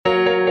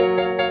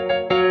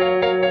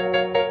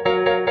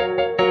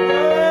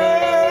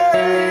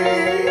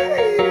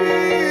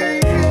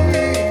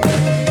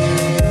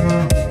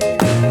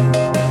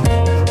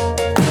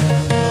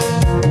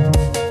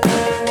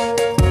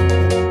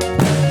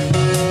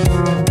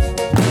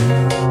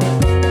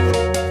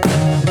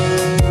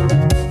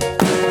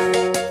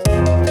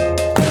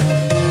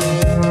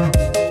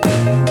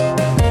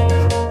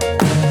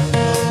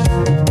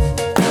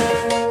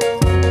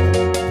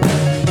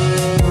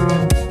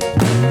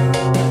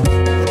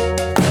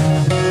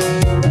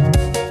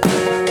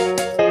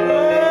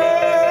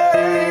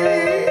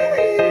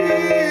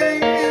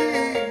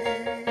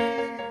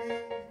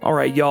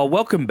right, y'all.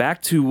 Welcome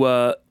back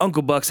to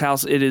Uncle Buck's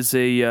house. It is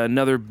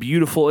another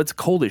beautiful. It's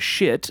cold as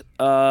shit,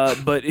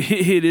 but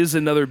it is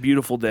another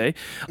beautiful day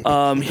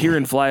here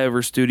in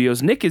Flyover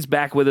Studios. Nick is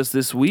back with us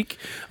this week.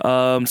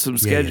 Some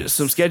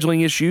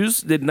scheduling issues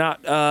did not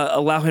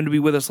allow him to be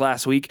with us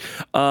last week,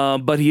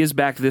 but he is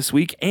back this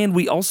week. And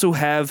we also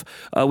have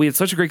we had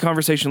such a great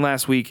conversation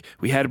last week.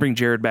 We had to bring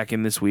Jared back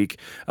in this week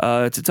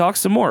to talk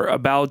some more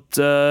about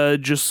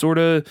just sort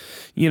of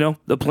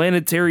the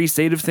planetary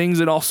state of things,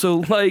 and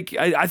also like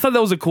I thought that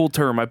was a cool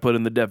term I put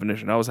in the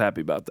definition. I was happy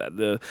about that.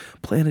 The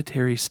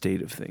planetary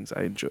state of things.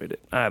 I enjoyed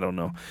it. I don't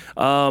know.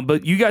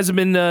 But you guys have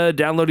been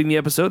downloading the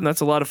episode, and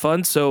that's a lot of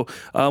fun. So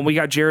we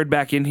got Jared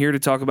back in here to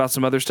talk about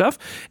some other stuff.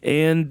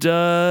 And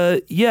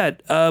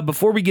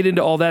before we get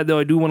into all that, though,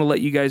 I do want to let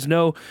you guys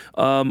know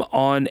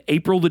on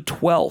April the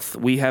 12th,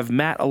 we have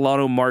Matt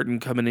Alano Martin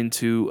coming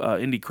into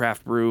Indie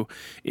Craft Brew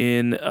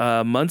in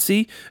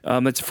Muncie.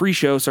 That's a free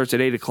show. Starts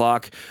at 8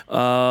 o'clock.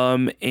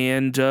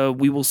 And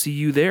we will see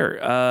you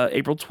there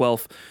April 12th.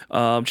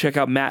 Check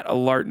out Matt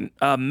Alano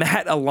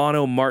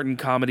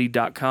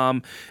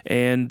Martincomedy.com,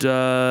 and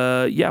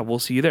we'll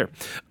see you there.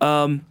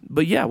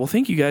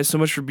 Thank you guys so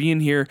much for being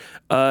here.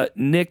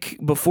 Nick,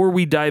 before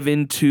we dive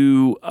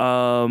into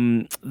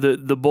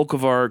the bulk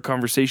of our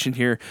conversation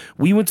here,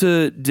 we went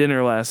to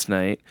dinner last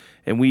night,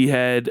 and we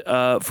had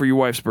for your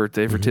wife's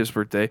birthday, for Tiff's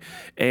birthday,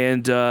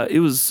 and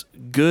it was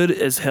good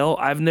as hell.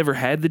 I've never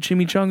had the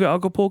chimichanga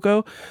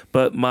Acapulco,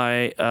 but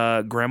my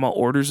grandma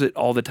orders it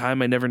all the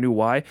time. I never knew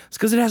why. It's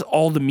because it has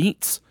all the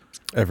meats.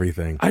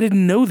 Everything. I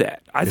didn't know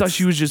that. I thought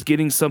she was just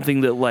getting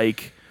something that,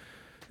 like,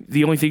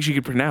 the only thing she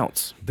could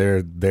pronounce.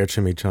 Their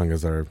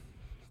chimichangas are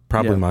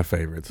probably my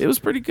favorites. It was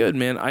pretty good,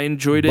 man. I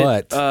enjoyed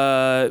it.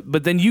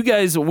 But then you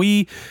guys,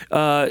 we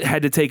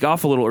had to take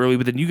off a little early,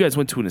 but then you guys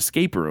went to an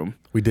escape room.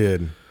 We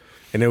did.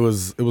 And it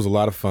was a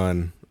lot of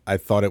fun. I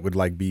thought it would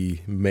like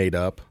be made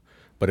up,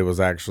 but it was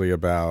actually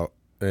about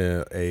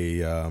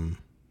a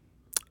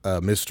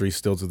mystery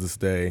still to this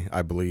day,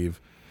 I believe,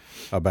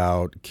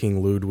 about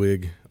King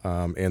Ludwig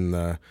in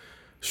the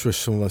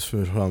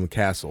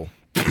castle.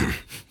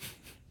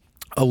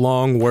 A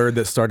long word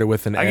that started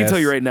with an S. I can tell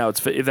you right now,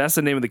 if that's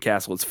the name of the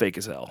castle, it's fake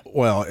as hell.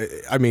 Well,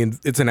 I mean,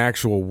 it's an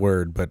actual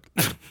word, but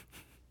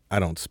I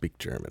don't speak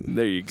German.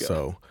 There you go.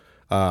 So,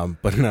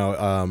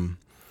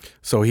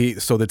 So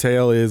the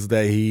tale is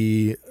that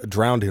he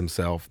drowned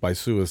himself by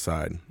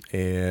suicide,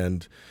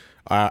 and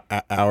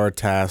our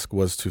task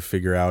was to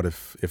figure out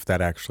if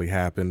that actually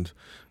happened.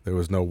 There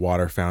was no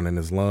water found in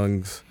his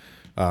lungs.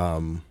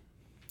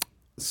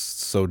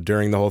 So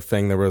during the whole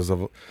thing, there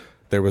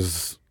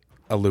was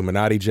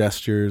Illuminati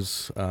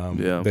gestures.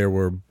 There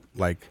were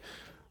like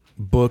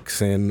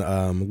books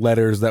and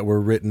letters that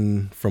were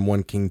written from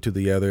one king to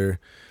the other,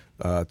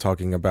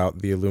 talking about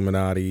the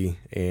Illuminati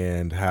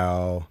and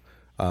how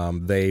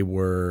they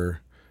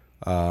were.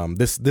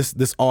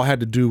 This all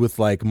had to do with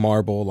like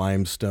marble,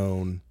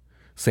 limestone,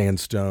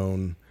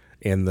 sandstone,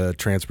 and the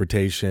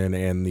transportation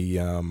and the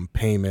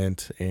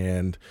payment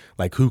and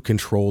like who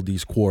controlled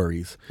these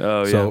quarries.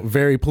 Oh, yeah. So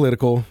very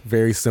political,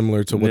 very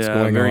similar to what's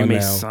going on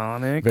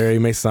Masonic. now. Very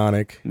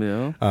Masonic.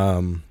 Yeah.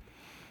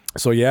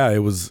 It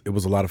was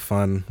a lot of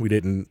fun.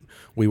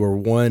 We were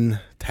one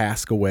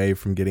task away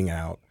from getting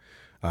out.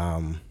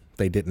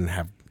 They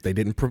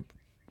didn't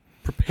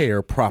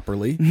prepare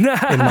properly, in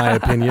my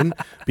opinion,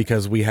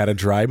 because we had a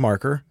dry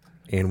marker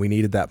and we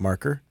needed that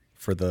marker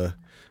for the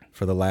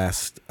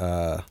last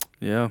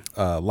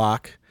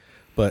lock.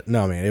 But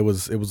no, man, it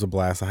was a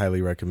blast. I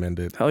highly recommend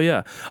it. Hell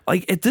yeah.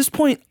 Like at this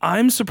point,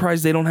 I'm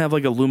surprised they don't have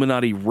like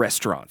Illuminati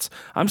restaurants.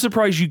 I'm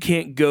surprised you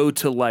can't go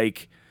to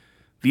like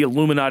the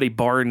Illuminati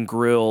bar and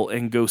grill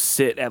and go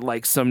sit at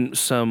like some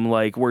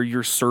like where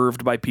you're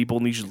served by people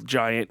in these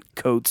giant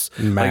coats,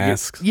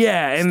 masks.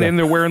 And then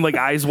they're wearing like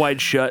eyes wide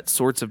shut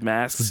sorts of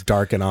masks. It's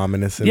dark and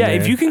ominous in there.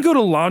 If you can go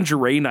to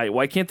lingerie night,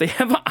 why can't they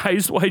have an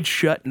eyes wide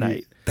shut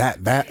night? That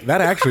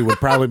actually would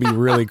probably be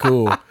really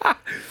cool.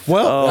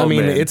 Well,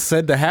 man. It's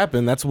said to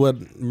happen. That's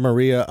what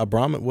Marina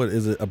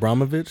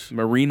Abramovich.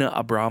 Marina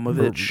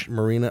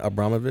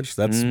Abramovich.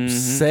 That's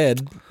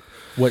said.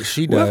 What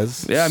she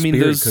does. Yeah, I mean,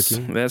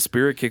 cooking. That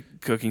spirit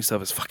cooking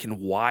stuff is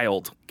fucking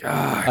wild.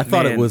 God, I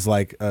thought it was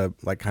like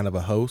kind of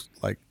a host,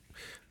 like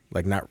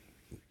not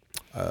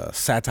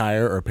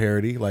satire or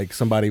parody. Like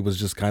somebody was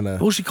just kind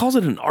of. Well, she calls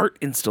it an art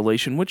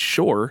installation, which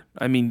sure.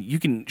 I mean, you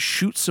can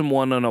shoot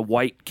someone on a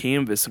white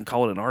canvas and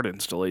call it an art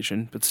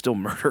installation, but still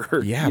murder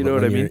her. Yeah, you know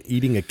what I mean?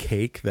 Eating a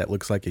cake that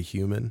looks like a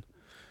human.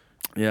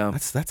 Yeah,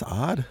 that's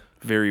odd.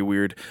 Very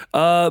weird.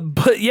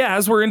 But yeah,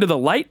 as we're into the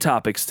light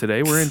topics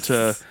today, we're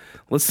into.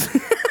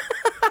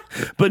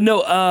 But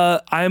no,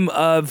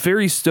 I'm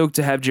very stoked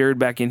to have Jared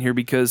back in here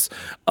because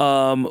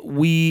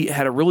we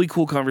had a really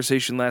cool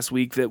conversation last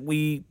week that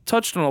we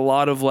touched on a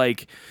lot of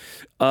like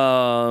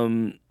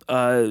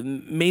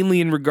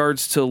mainly in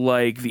regards to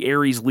like the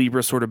Aries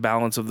Libra sort of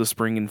balance of the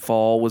spring and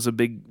fall was a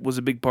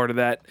big part of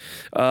that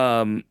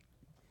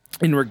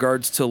in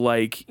regards to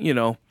like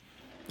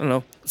don't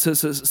know, so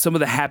some of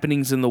the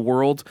happenings in the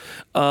world.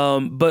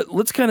 But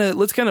let's kind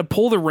of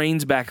pull the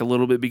reins back a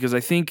little bit, because I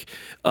think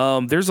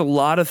there's a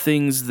lot of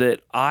things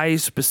that I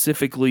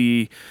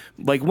specifically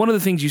like. One of the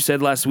things you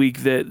said last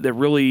week that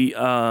really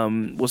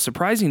was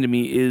surprising to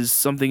me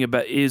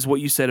is what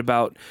you said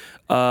about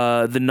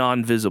the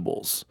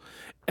non-visibles,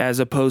 as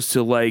opposed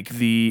to like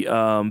the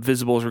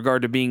visibles,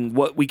 regard to being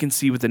what we can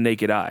see with the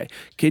naked eye.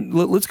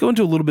 Let's go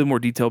into a little bit more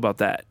detail about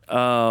that.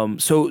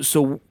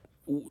 So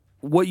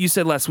what you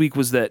said last week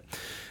was that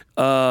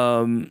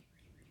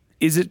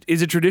is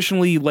it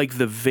traditionally like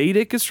the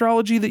Vedic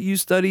astrology that you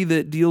study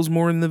that deals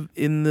more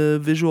in the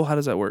visual? How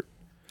does that work?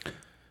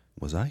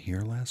 Was I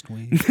here last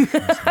week?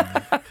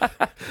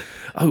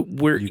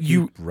 Where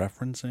you keep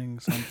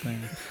referencing something?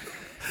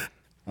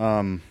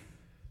 Well,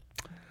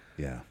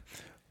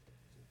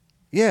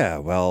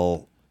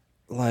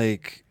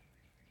 like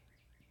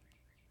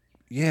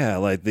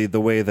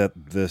the way that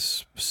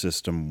this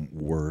system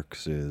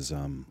works is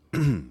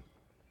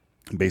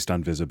based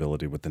on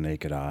visibility with the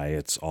naked eye.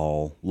 It's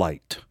all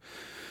light.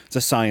 It's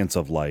a science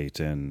of light,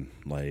 and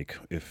like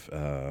if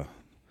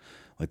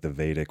like the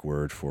Vedic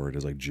word for it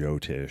is like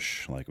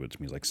Jyotish, like which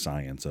means like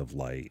science of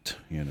light,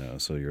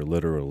 so you're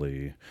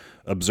literally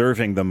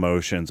observing the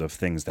motions of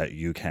things that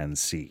you can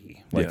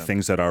see, like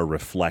things that are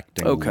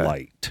reflecting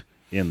light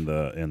in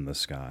the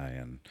sky,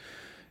 and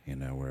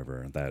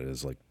wherever that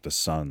is, like the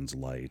sun's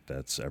light,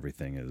 that's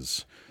everything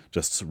is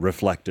just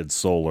reflected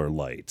solar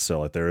light. So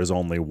like there is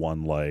only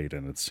one light,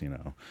 and it's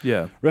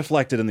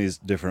reflected in these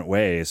different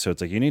ways. So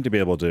it's like you need to be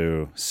able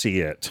to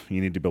see it.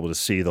 You need to be able to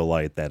see the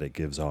light that it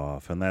gives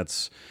off, and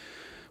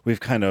we've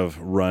kind of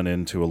run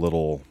into a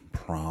little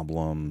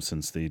problem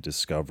since the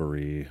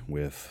discovery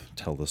with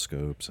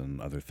telescopes and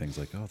other things,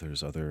 like,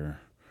 there's other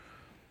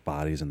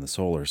bodies in the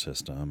solar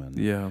system.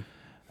 And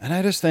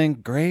I just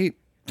think, great,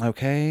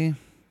 okay,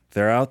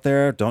 they're out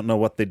there, don't know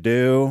what they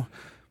do.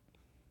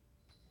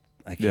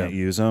 I can't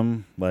use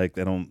them. Like,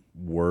 they don't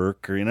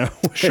work, or,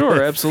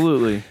 Sure,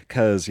 absolutely.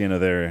 Because,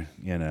 they're,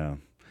 and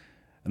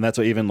that's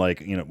what even,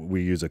 like,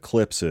 we use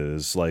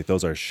eclipses, like,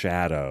 those are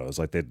shadows.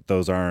 Like,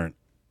 those aren't,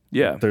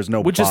 there's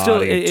no which body is still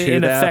to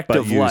an that,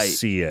 effective but you light.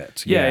 see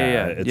it.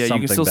 Yeah. It's you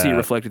can still see it that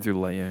reflected through the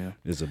light. Yeah.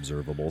 is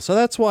observable. So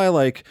that's why,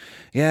 like,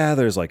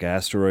 there's like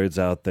asteroids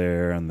out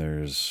there, and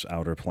there's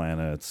outer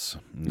planets.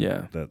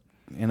 Yeah. That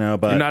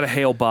but you're not a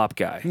Hale Bopp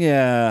guy.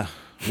 Yeah.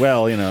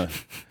 Well, am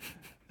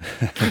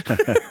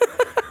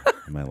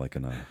I like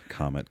in a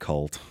comet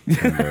cult?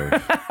 Kind of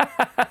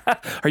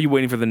Are you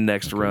waiting for the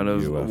next run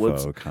of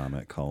UFO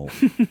comet cult?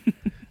 Are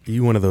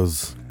you one of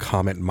those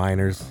comet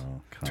miners?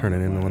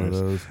 Turning into one of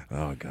those.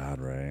 Oh God,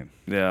 right?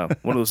 Yeah,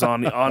 one of those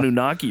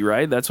Anunnaki,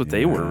 right? That's what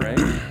they were, right?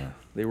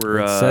 They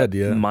were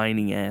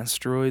mining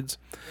asteroids.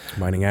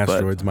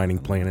 Mining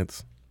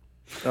planets.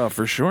 Oh,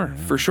 for sure,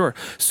 for sure.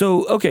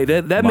 So, okay,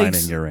 that mining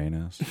makes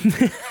Uranus.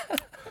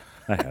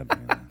 I had to.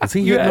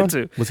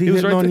 Was he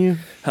hitting on you?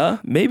 Huh?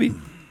 Maybe.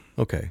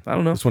 Okay. I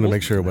don't know. Just want to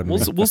make sure it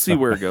wasn't. We'll see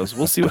where it goes.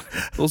 We'll see what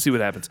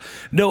happens.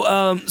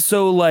 No.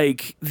 So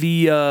like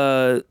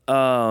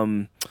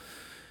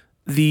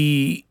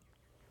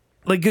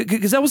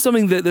because that was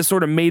something that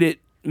sort of made it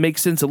make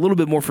sense a little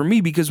bit more for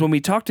me, because when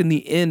we talked in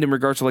the end in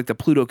regards to like the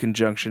Pluto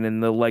conjunction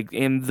and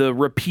the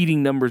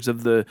repeating numbers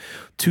of the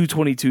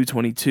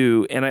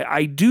 22222, and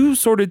I do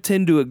sort of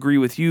tend to agree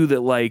with you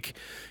that like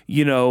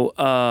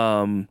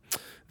I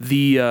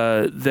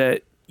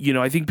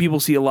think people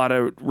see a lot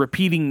of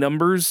repeating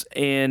numbers,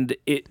 and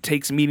it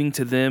takes meaning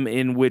to them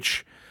in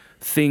which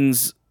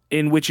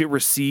it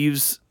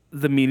receives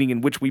the meaning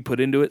in which we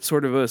put into it,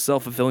 sort of a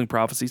self-fulfilling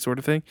prophecy sort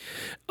of thing.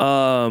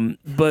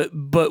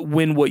 But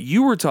when what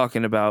you were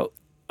talking about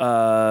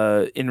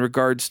in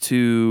regards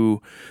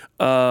to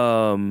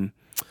the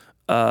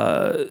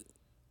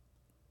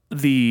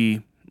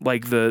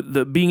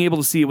being able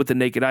to see it with the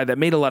naked eye, that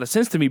made a lot of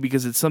sense to me,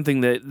 because it's something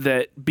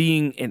that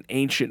being an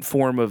ancient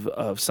form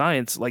of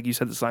science, like you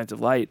said, the science of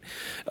light,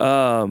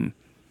 it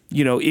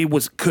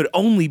could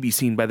only be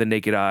seen by the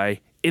naked eye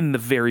in the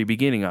very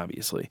beginning,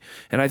 obviously.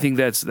 And I think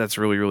that's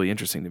really, really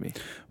interesting to me.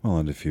 Well,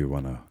 and if you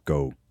want to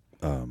go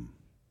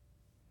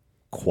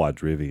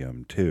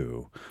quadrivium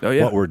too,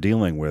 what we're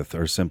dealing with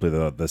are simply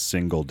the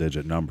single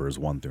digit numbers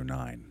 1 through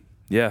 9.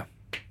 Yeah.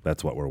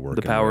 That's what we're working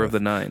with. The power of the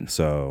 9.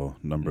 So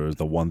numbers,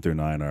 the 1 through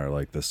 9 are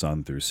like the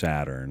sun through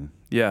Saturn.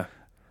 Yeah.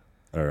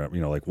 Or,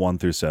 like 1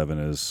 through 7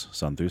 is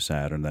sun through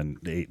Saturn. Then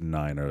 8 and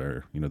 9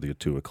 are, the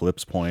 2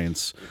 eclipse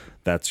points.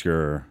 That's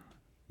your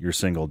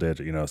single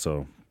digit,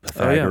 so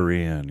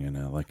Pythagorean,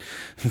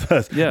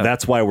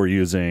 that's why we're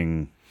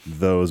using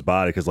those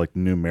bodies, because like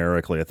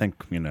numerically, I think,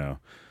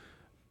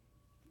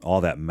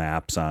 all that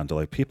maps onto,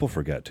 like, people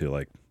forget to,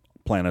 like,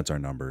 planets are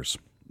numbers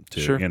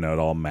too. Sure. It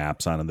all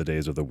maps on in the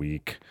days of the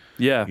week.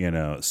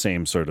 Yeah.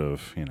 Same sort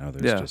of,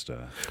 there's just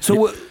a.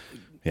 So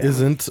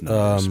isn't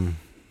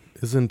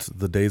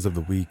the days of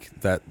the week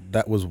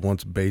that was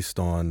once based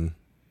on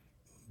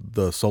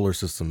the solar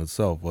system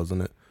itself,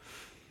 wasn't it?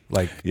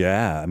 Like,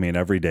 yeah, I mean,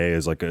 every day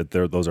is like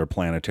those are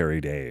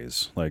planetary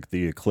days. Like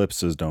the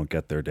eclipses don't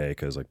get their day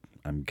because like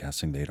I'm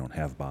guessing they don't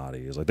have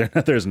bodies. Like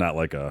there's not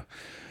like a,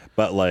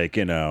 but like,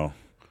 you know,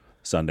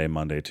 Sunday,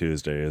 Monday,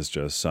 Tuesday is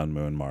just Sun,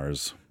 Moon,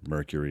 Mars,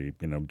 Mercury,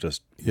 you know,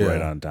 just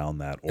right on down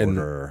that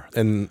order.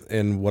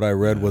 And what I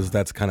read was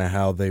that's kind of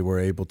how they were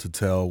able to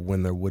tell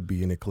when there would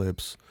be an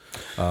eclipse.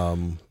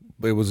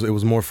 It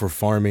was more for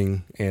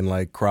farming and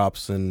like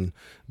crops and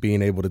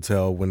being able to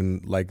tell when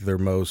like their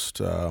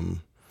most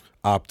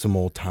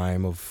optimal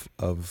time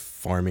of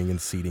farming and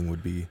seeding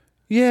would be.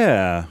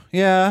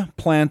 Yeah,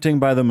 planting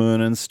by the moon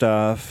and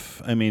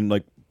stuff. I mean,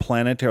 like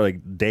planetary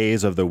like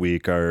days of the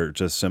week are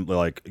just simply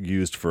like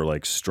used for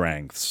like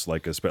strengths,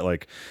 like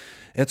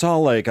it's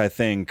all like, I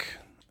think,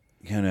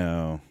 you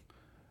know,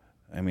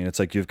 I mean, it's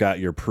like you've got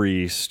your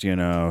priest, you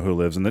know, who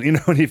lives in the, you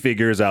know, and he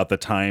figures out the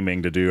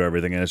timing to do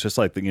everything. And it's just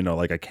like, you know,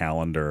 like a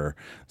calendar.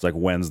 It's like,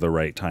 when's the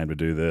right time to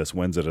do this?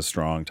 When's it a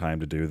strong time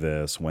to do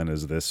this? When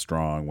is this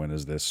strong? When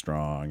is this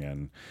strong?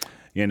 And,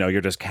 you know,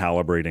 you're just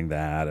calibrating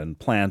that, and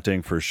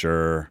planting for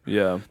sure.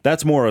 Yeah.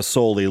 That's more a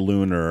solely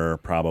lunar,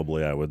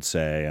 probably, I would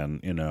say. And,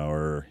 you know,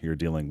 or you're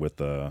dealing with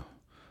the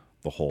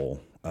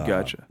whole,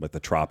 gotcha, like the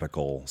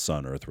tropical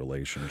sun-earth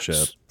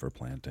relationship for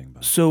planting.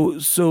 But.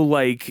 So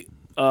like,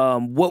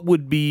 what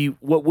would be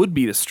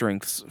the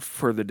strengths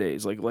for the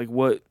days?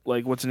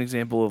 What's an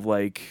example of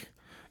like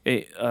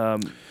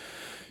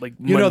like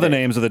you know the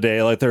names of the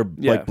day, like they're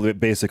like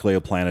basically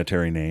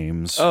planetary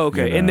names. Oh,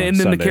 okay. You know, and then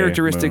Sunday, the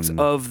characteristics moon,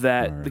 of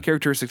that, the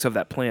characteristics of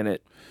that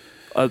planet,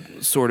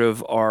 sort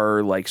of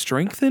are like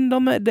strengthened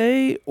on that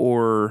day,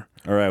 or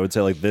I would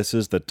say like this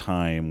is the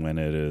time when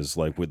it is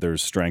like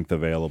there's strength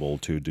available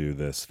to do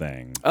this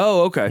thing.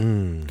 Oh, okay,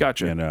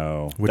 gotcha. You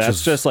know, which that's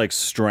is just like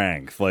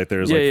strength. Like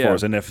there's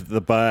force, and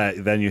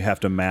but then you have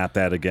to map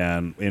that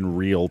again in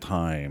real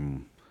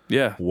time.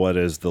 Yeah. What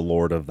is the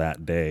Lord of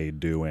that day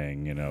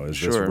doing? You know,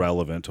 is this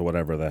relevant to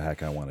whatever the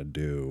heck I want to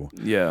do?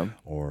 Yeah.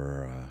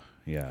 Or,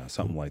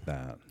 something like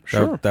that.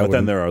 Sure. But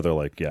then there are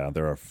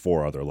there are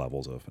 4 other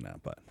levels of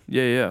that. But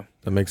yeah.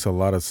 That makes a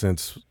lot of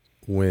sense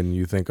when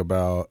you think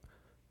about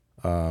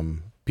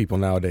people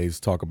nowadays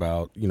talk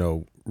about, you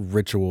know,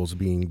 rituals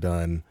being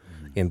done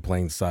in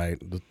plain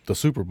sight. The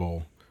Super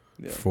Bowl,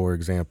 for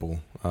example.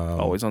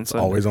 Always on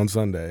Sunday. Always on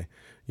Sunday.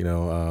 You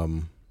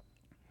know,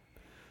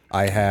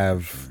 I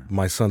have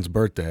my son's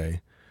birthday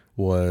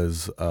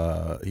was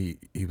he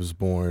was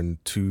born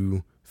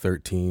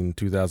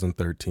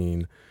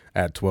 2013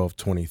 at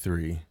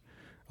 12:23,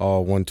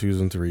 all 1, 2s,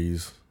 and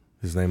 3s.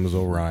 His name is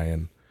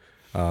Orion.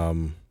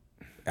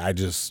 I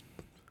just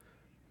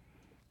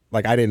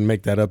like I didn't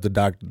make that up.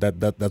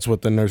 The that's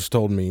what the nurse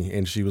told me,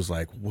 and she was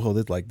like, "Well,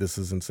 this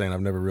is insane.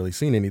 I've never really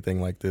seen anything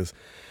like this,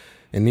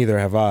 and neither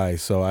have I."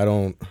 So I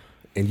don't.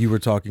 And you were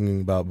talking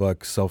about,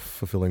 Buck,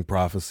 self-fulfilling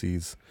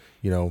prophecies.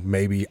 You know,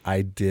 maybe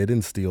I did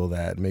instill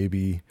that.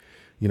 Maybe,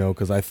 you know,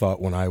 because I thought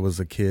when I was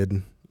a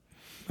kid,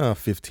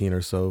 15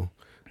 or so,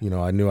 you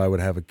know, I knew I would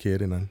have a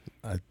kid, and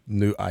I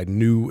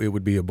knew it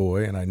would be a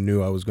boy, and I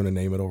knew I was going to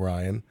name it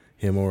Orion,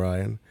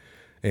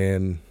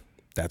 and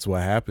that's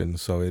what happened.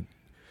 So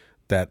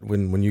that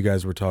when you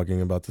guys were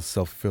talking about the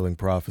self-fulfilling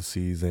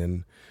prophecies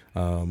and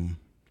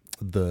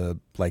the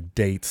like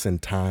dates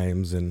and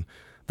times, and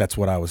that's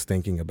what I was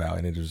thinking about,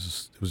 and it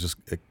was just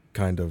it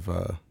kind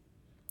of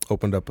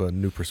opened up a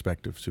new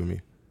perspective to me.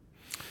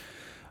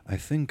 I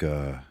think,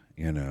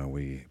 you know,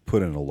 we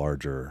put in a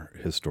larger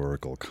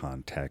historical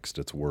context.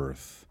 It's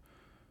worth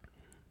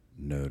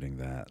noting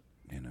that,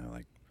 you know,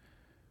 like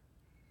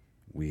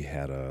we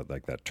had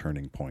that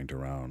turning point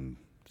around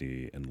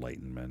the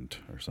Enlightenment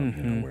or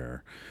something, you know,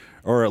 where,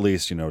 or at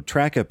least, you know,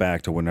 track it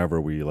back to whenever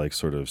we like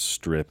sort of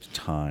stripped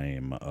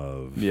time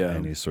of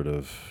any sort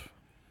of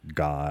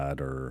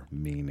God or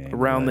meaning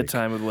around the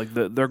time of like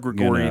their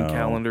Gregorian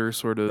calendar,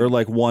 sort of, or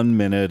like 1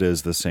 minute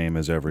is the same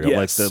as every other.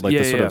 Yes. Like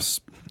the sort of,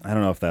 I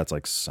don't know if that's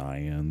like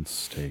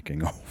science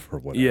taking over,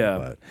 whatever.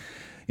 But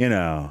you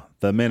know,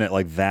 the minute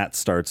like that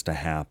starts to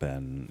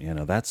happen, you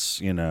know, that's,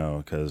 you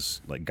know,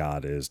 because like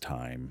God is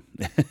time,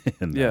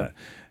 in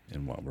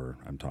what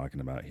I'm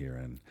talking about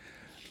here,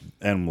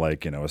 and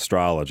like, you know,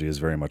 astrology is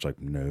very much like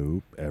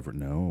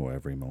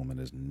every moment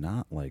is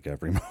not like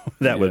every moment.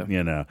 That would,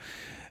 you know.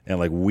 And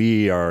like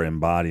we are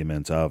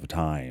embodiments of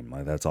time,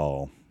 like that's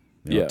all.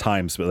 You know,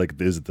 time, like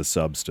is the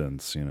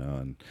substance, you know,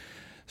 and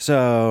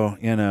so,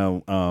 you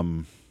know,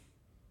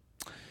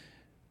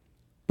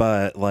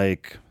 but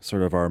like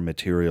sort of our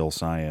material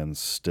science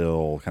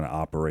still kind of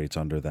operates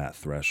under that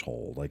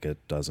threshold. Like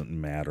it doesn't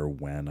matter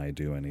when I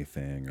do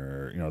anything,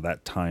 or, you know,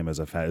 that time as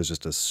a fact is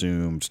just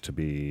assumed to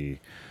be,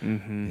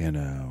 you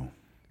know,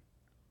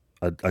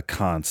 a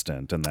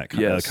constant, and that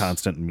a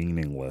constant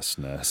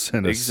meaninglessness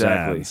in a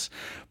sense.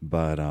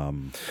 But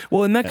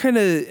well, and that kind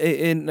of,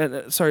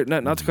 and sorry,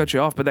 not to cut you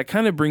off, but that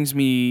kind of brings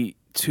me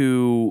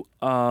to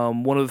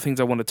one of the things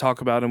I want to talk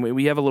about, and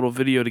we have a little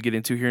video to get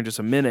into here in just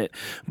a minute.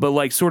 But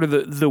like sort of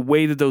the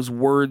way that those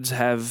words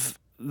have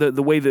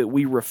the way that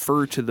we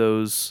refer to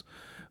those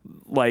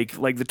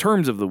like the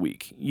terms of the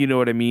week, you know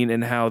what I mean,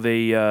 and how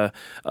they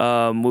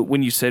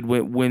when you said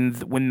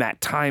when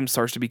that time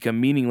starts to become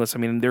meaningless. I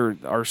mean, there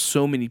are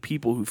so many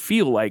people who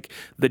feel like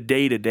the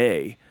day to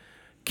day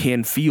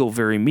can feel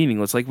very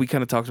meaningless, like we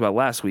kind of talked about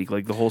last week,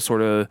 like the whole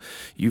sort of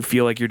you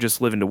feel like you're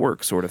just living to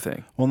work sort of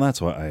thing. Well, and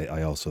that's why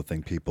I also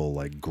think people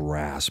like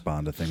grasp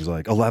onto things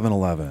like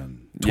 11-11,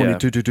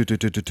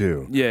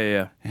 22-22-22.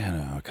 Yeah. You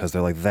know, because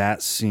they're like,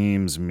 that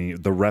seems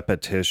the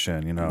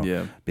repetition, you know.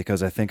 Yeah.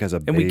 Because I think as a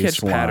and baseline, we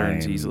catch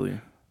patterns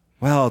easily.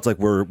 Well, it's like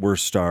we're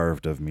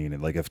starved of meaning.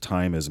 Like if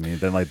time is meaning,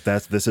 then like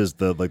this is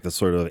the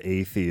sort of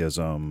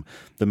atheism.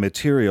 The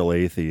material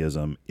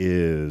atheism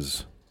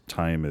is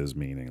time is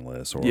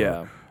meaningless,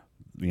 or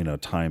you know,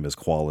 time is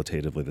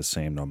qualitatively the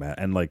same no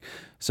matter. And like,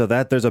 so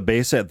that there's a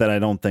base that I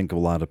don't think a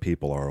lot of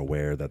people are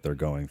aware that they're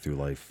going through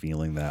life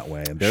feeling that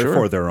way, and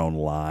therefore their own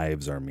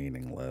lives are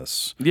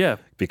meaningless. Yeah,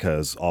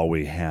 because all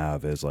we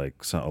have is like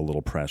a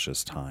little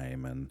precious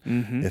time,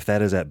 and if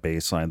that is at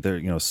baseline, they're,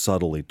 you know,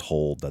 subtly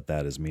told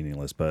that is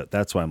meaningless. But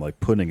that's why I'm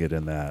like putting it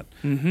in that.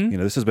 You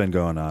know, this has been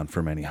going on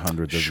for many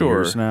hundreds of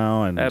years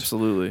now, and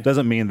absolutely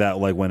doesn't mean that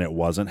like when it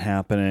wasn't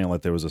happening,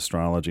 like there was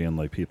astrology and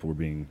like people were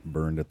being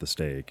burned at the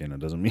stake, and it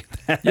doesn't mean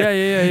that. Yeah.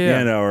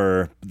 You know,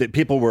 or that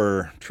people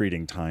were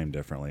treating time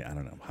differently. I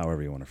don't know,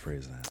 however you want to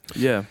phrase that.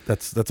 Yeah,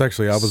 that's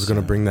actually, I was going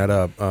to bring that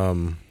up.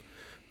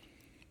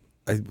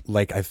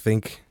 I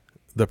think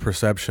the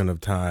perception of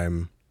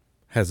time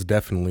has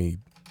definitely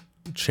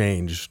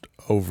changed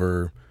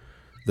over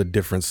the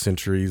different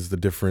centuries, the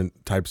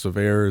different types of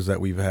errors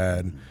that we've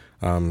had,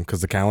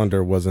 because the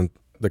calendar wasn't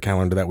the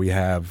calendar that we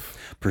have.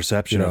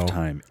 Perception of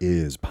time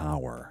is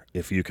power.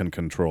 If you can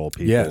control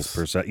people's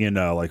perception, you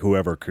know, like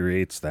whoever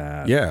creates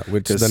that. Yeah,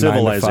 which the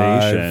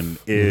civilization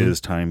is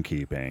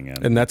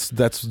timekeeping, and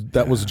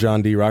that was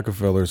John D.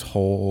 Rockefeller's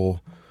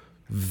whole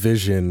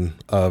vision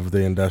of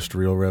the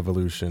Industrial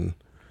Revolution,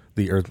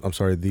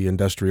 the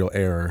Industrial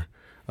Era.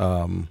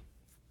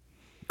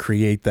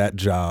 Create that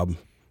job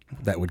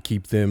that would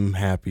keep them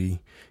happy,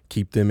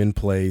 keep them in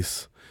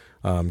place.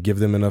 Give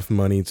them enough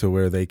money to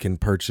where they can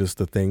purchase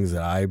the things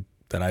that I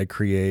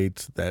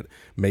create, that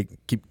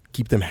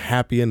keep them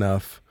happy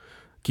enough,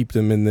 keep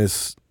them in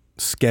this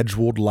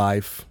scheduled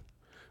life,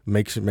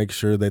 make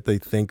sure that they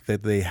think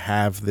that they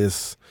have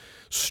this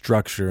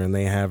structure and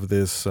they have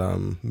this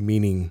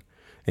meaning,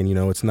 and you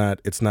know, it's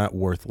not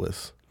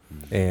worthless.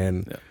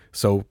 And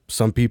so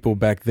some people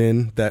back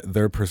then, that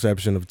their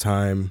perception of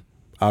time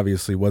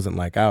obviously wasn't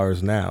like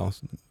ours now.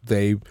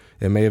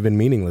 It may have been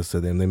meaningless to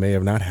them. They may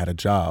have not had a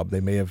job. They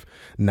may have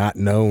not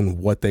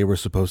known what they were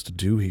supposed to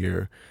do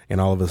here.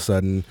 And all of a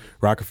sudden,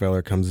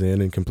 Rockefeller comes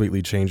in and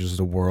completely changes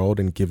the world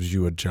and gives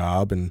you a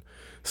job and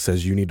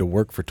says you need to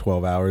work for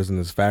 12 hours in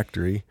this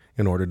factory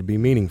in order to be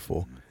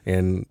meaningful.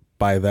 And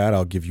by that,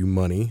 I'll give you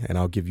money and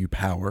I'll give you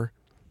power.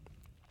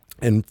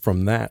 And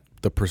from that,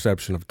 the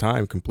perception of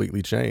time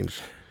completely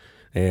changed.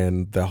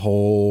 And the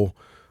whole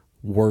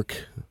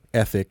work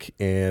ethic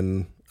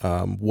and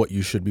what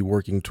you should be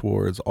working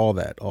towards, all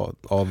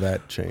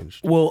that changed.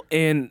 Well,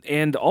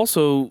 and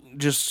also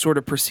just sort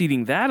of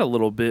preceding that a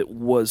little bit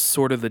was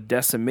sort of the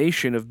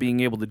decimation of being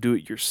able to do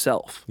it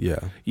yourself. Yeah.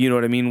 You know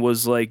what I mean?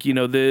 Was like, you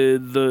know,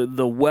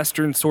 the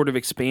Western sort of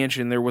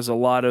expansion, there was a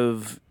lot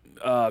of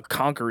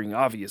conquering,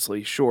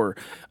 obviously, sure.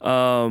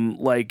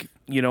 Like,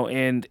 you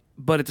know,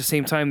 but at the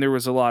same time, there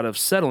was a lot of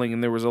settling,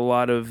 and there was a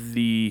lot of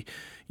the,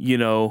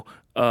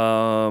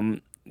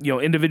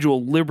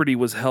 individual liberty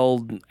was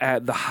held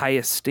at the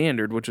highest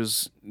standard, which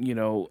is,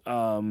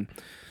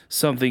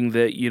 something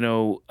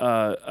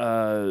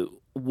that,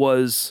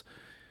 was,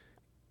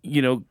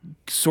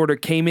 sort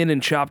of came in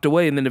and chopped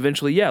away. And then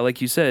eventually,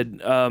 like you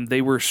said,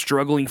 they were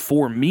struggling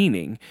for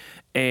meaning.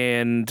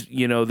 And,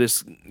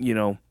 this,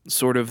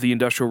 sort of the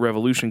Industrial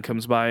Revolution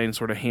comes by and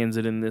sort of hands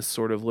it in this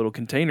sort of little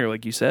container,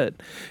 like you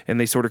said, and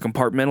they sort of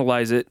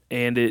compartmentalize it,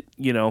 and it,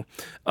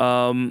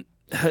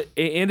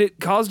 and it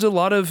caused a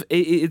lot of,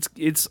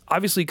 it's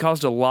obviously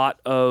caused a lot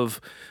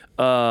of,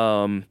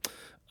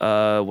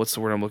 what's the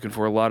word I'm looking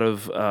for? A lot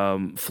of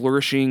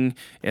flourishing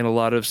and a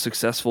lot of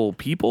successful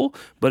people.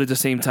 But at the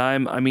same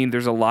time, I mean,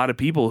 there's a lot of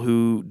people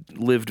who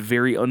lived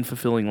very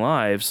unfulfilling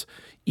lives,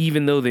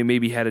 even though they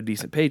maybe had a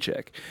decent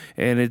paycheck.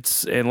 And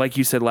like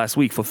you said last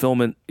week,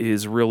 fulfillment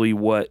is really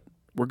what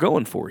we're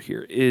going for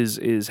here,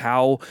 is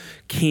how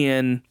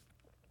can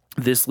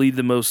this lead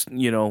the most,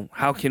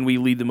 how can we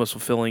lead the most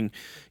fulfilling,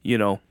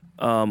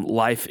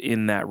 life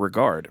in that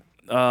regard?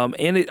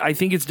 I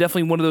think it's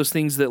definitely one of those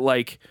things that,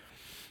 like,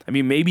 I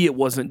mean, maybe it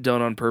wasn't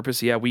done on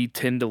purpose. Yeah, we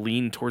tend to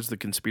lean towards the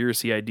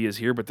conspiracy ideas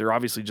here, but they're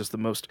obviously just the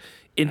most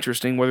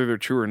interesting. Whether they're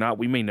true or not,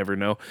 we may never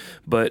know.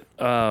 But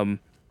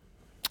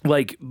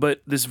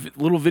but this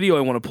little video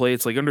I want to play,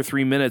 it's like under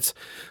 3 minutes,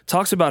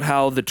 talks about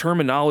how the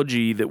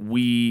terminology that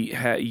we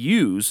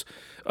use,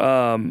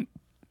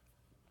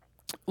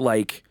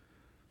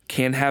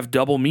 can have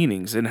double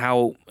meanings, and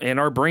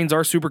our brains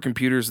are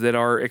supercomputers that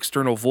our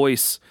external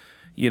voice,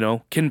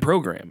 can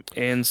program.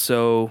 And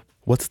so,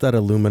 what's that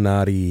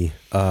Illuminati?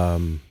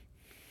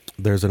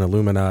 There's an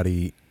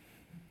Illuminati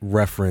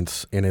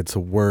reference, and it's a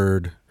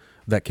word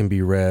that can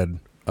be read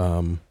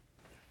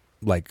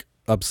like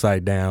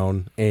upside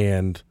down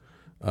and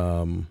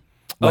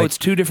like, it's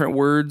two different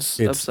words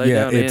upside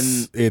down.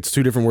 It's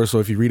two different words. So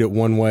if you read it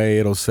one way,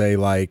 it'll say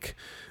like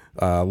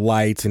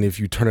light, and if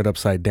you turn it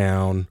upside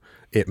down,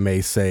 it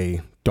may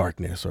say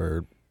darkness,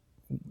 or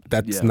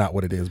that's not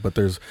what it is. But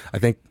there's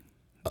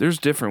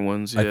different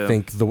ones. Yeah. I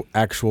think the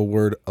actual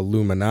word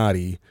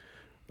Illuminati,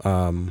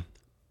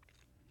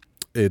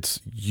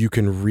 you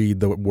can read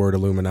the word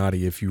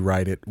Illuminati if you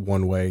write it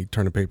one way,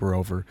 turn the paper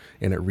over,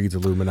 and it reads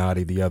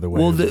Illuminati the other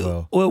way as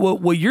well. Well,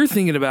 what you're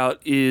thinking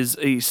about is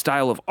a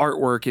style of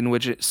artwork in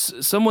which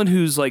someone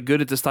who's like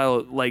good at the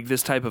style, like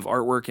this type of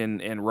artwork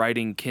and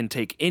writing, can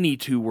take any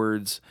two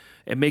words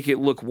and make it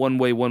look one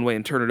way,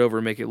 and turn it over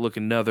and make it look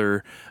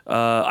another.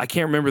 I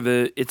can't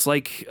remember it's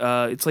like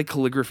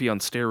calligraphy on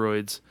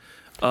steroids.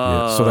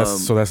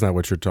 So that's not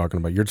what you're talking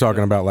about. You're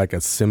talking about like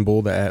a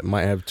symbol that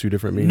might have two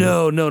different meanings.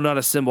 No, not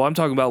a symbol. I'm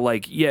talking about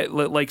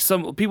like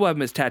some people have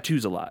them as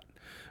tattoos a lot,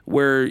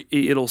 where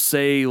it'll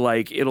say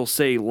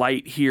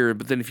light here,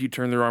 but then if you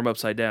turn their arm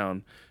upside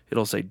down,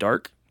 it'll say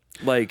dark.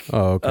 Like,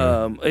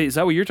 okay. Is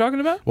that what you're talking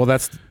about? Well, I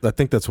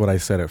think that's what I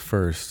said at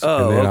first.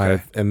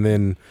 Okay. And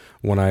then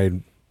when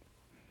I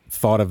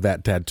thought of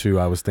that tattoo,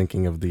 I was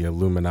thinking of the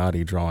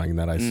Illuminati drawing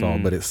that I saw,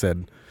 but it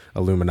said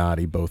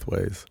Illuminati both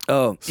ways.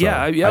 Oh, so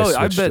yeah,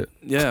 I bet. It.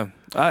 Yeah,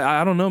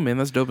 I don't know, man.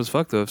 That's dope as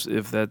fuck though.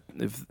 If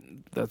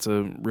that's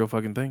a real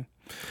fucking thing.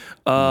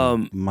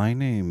 My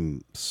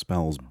name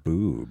spells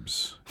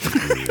boobs.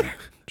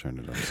 Turn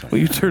it upside down.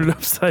 You turn it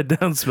upside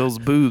down, spells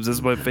boobs.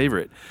 That's my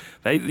favorite.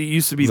 That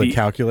used to be the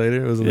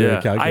calculator. It was a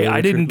calculator.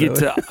 I didn't get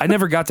to. I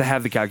never got to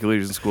have the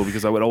calculators in school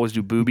because I would always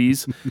do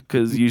boobies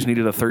because you just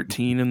needed a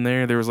 13 in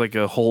there. There was like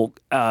a whole.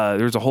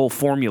 There's a whole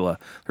formula.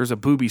 There's a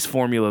boobies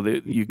formula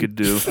that you could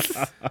do.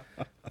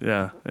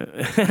 Yeah.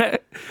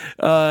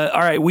 All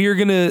right. We are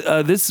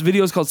gonna. This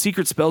video is called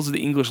 "Secret Spells of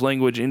the English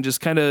Language," and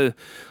just kind of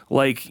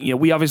like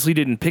we obviously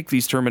didn't pick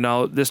this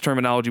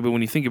terminology, but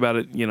when you think about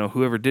it,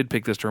 whoever did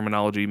pick this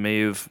terminology may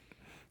have,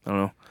 I don't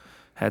know,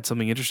 had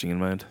something interesting in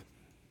mind.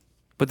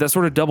 But that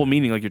sort of double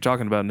meaning, like you're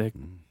talking about, Nick,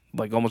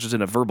 like almost just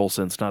in a verbal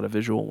sense, not a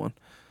visual one.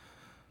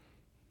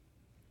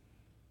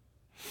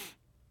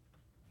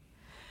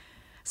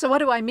 So what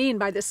do I mean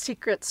by the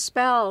secret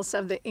spells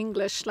of the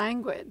English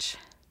language?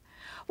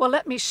 Well,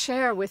 let me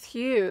share with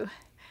you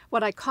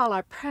what I call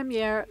our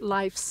premier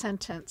life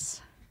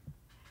sentence.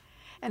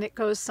 And it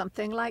goes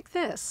something like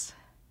this.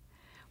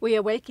 We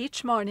awake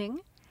each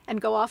morning and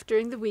go off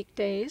during the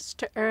weekdays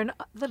to earn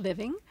the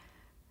living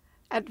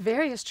at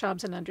various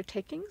jobs and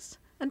undertakings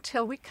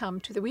until we come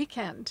to the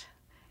weekend.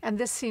 And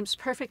this seems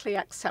perfectly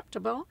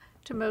acceptable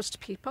to most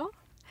people.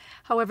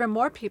 However,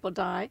 more people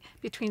die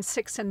between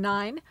 6 and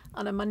 9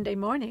 on a Monday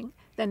morning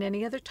than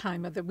any other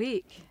time of the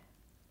week.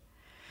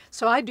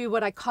 So I do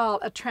what I call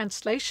a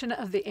translation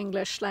of the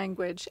English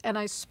language, and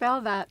I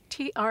spell that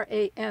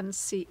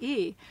Trance,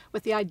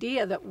 with the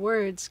idea that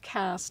words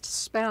cast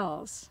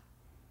spells.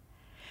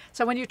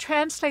 So when you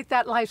translate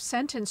that life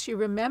sentence, you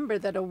remember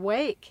that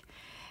awake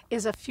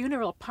is a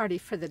funeral party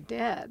for the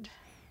dead.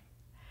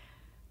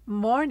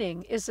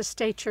 Mourning is the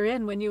state you're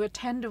in when you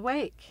attend a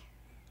wake.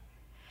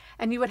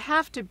 And you would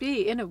have to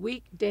be in a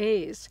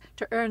weekdays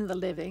to earn the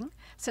living,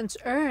 since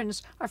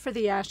urns are for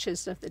the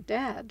ashes of the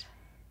dead.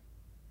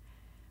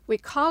 We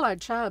call our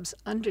jobs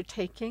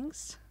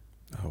undertakings.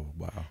 Oh,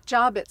 wow.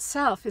 Job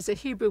itself is a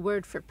Hebrew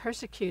word for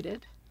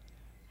persecuted.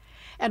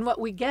 And what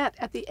we get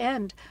at the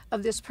end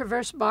of this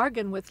perverse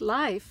bargain with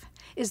life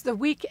is the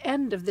weak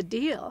end of the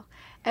deal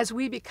as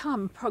we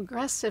become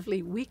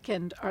progressively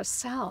weakened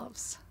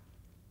ourselves.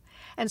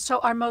 And so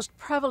our most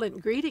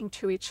prevalent greeting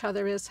to each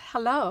other is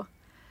hello,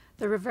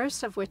 the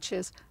reverse of which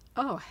is,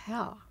 oh,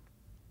 hell.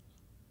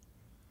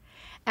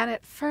 And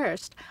at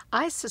first,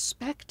 I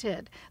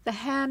suspected the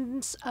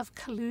hands of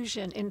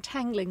collusion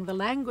entangling the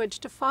language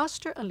to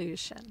foster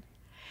illusion.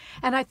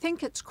 And I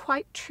think it's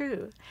quite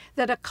true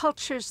that a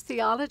culture's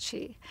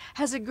theology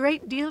has a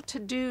great deal to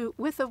do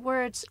with a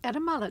word's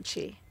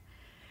etymology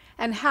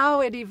and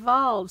how it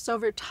evolves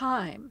over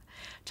time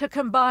to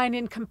combine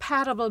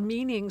incompatible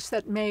meanings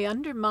that may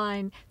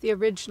undermine the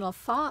original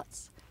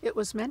thoughts it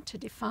was meant to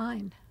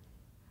define.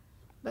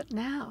 But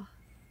now,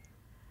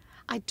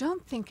 I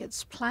don't think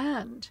it's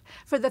planned,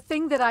 for the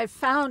thing that I've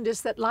found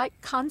is that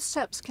like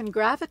concepts can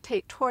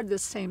gravitate toward the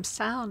same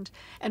sound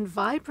and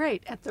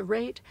vibrate at the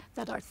rate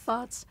that our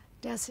thoughts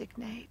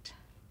designate.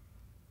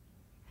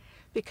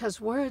 Because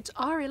words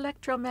are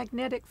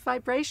electromagnetic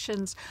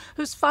vibrations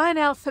whose fine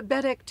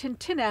alphabetic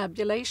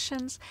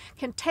tintinnabulations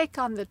can take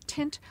on the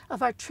tint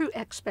of our true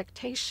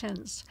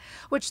expectations,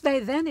 which they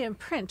then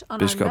imprint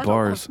on our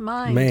metal of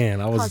mind,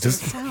 causing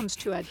sounds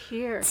to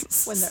adhere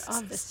when they're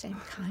of the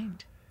same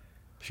kind.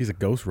 She's a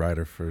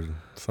ghostwriter for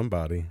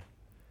somebody.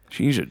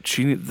 She needs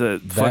the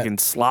fucking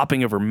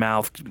slopping of her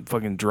mouth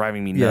fucking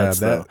driving me nuts.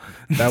 That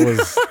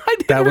was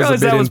that was a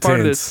bit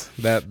intense.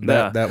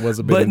 That was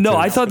a bit intense. But no,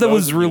 I thought that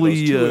was really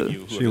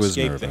she was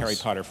nervous. the Harry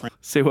Potter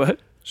Say what?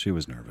 She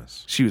was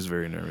nervous. She was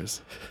very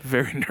nervous.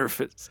 Very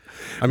nervous.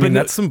 I mean,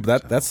 that's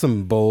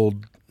some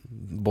bold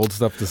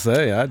stuff to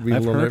say. I'd be a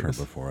I've little heard nervous.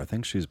 her before. I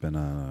think she's been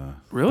on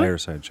Really?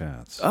 Fireside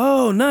Chats.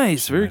 Oh,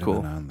 nice. She Very might have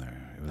cool. been on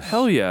there. It was,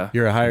 Hell yeah.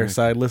 You're a higher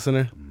side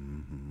listener?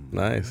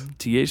 Nice.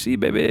 THC,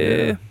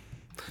 baby.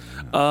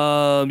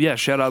 Yeah,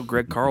 shout out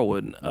Greg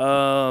Carlwood.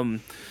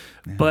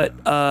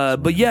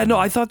 But yeah, no,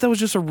 I thought that was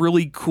just a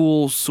really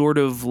cool sort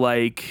of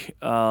like,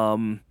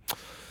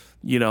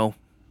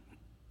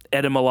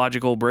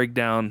 etymological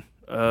breakdown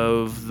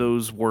of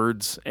those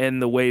words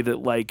and the way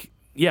that, like,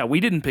 yeah,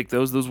 we didn't pick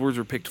those. Those words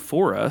were picked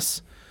for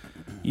us,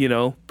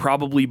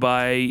 probably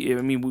by,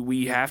 I mean,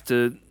 we have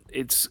to,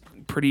 it's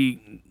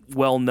pretty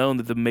well known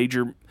that the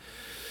major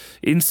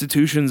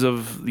institutions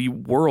of the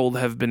world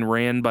have been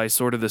ran by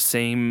sort of the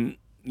same,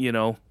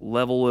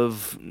 level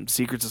of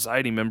secret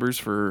society members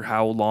for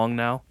how long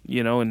now,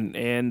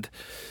 and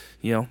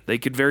they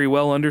could very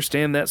well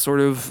understand that sort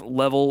of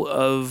level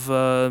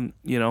of,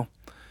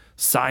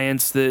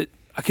 science that,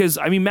 because,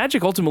 I mean,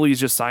 magic ultimately is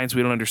just science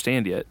we don't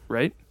understand yet,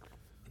 right?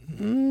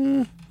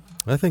 I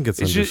think it's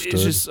understood.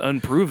 It's just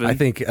unproven. I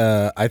think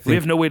we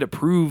have no way to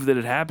prove that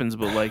it happens,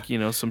 but like,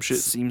 some shit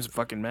seems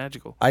fucking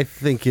magical. I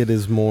think it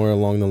is more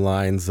along the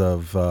lines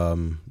of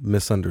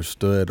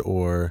misunderstood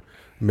or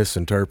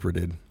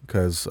misinterpreted,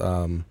 because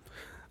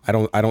I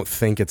don't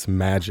think it's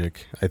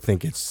magic. I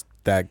think it's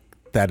that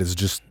is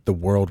just the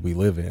world we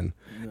live in,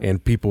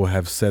 and people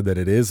have said that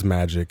it is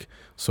magic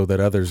so that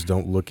others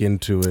don't look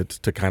into it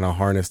to kind of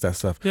harness that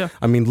stuff. Yeah.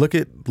 I mean, look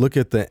at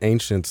the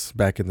ancients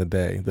back in the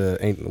day.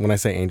 When I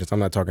say ancients, I'm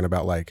not talking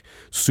about like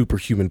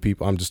superhuman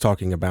people. I'm just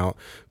talking about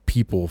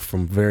people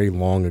from very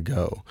long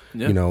ago.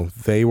 Yeah.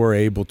 They were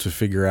able to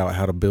figure out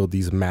how to build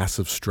these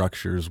massive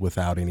structures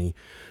without any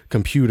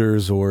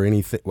computers or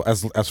anything,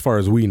 as far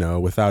as we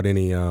know, without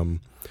any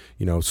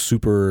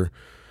super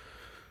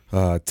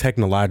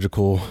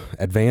technological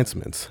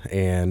advancements.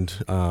 And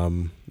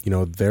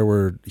there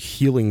were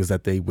healings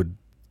that they would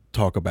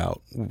talk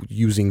about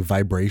using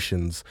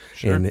vibrations.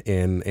 Sure.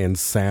 and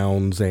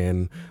sounds,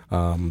 and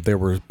there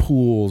were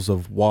pools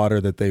of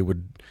water that they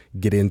would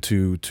get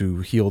into to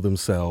heal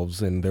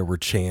themselves, and there were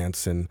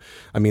chants. And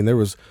I mean,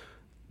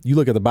 you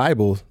look at the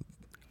Bible,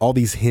 all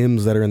these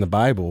hymns that are in the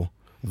Bible,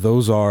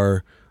 those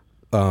are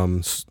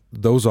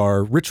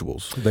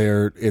rituals.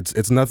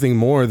 It's nothing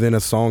more than a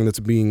song that's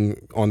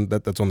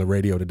that's on the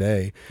radio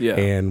today. Yeah.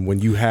 And when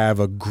you have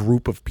a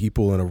group of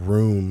people in a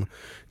room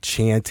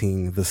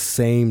chanting the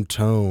same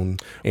tone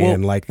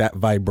and like that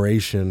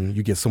vibration,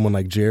 you get someone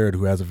like Jared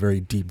who has a very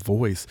deep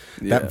voice.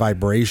 Yeah. That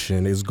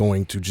vibration is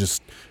going to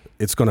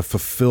it's going to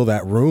fulfill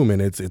that room,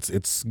 and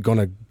it's going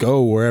to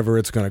go wherever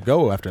it's going to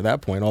go after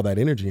that point, all that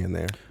energy in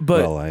there.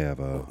 But I have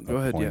a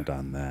point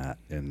on that,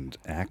 and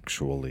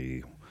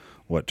actually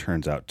what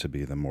turns out to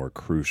be the more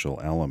crucial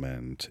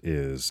element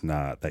is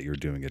not that you're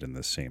doing it in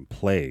the same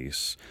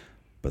place,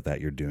 but that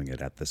you're doing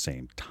it at the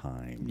same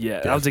time. Yeah,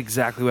 that was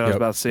exactly what I was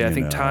about to say. I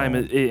think time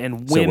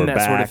and so when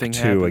that sort of thing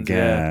happens.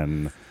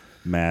 Again,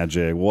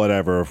 magic,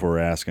 whatever, if we're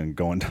asking,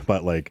 going to,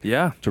 but like,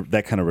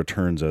 that kind of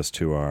returns us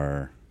to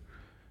our,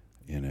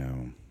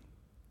 an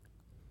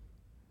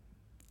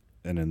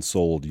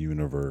ensouled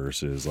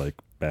universe is like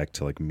back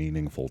to like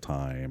meaningful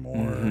time,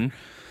 or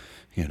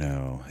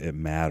it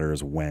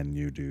matters when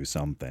you do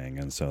something.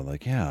 And so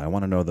like, I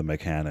want to know the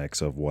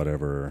mechanics of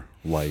whatever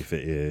life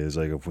it is.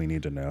 Like, if we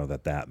need to know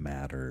that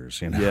matters,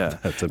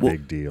 that's a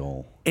big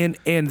deal. And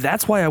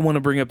that's why I want to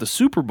bring up the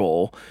Super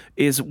Bowl,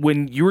 is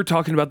when you were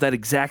talking about that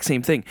exact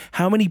same thing.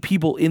 How many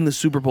people in the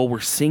Super Bowl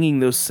were singing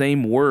those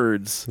same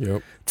words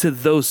to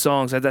those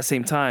songs at that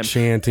same time?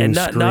 Chanting, and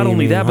not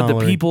only that, but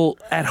the people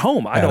at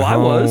home. I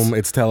was.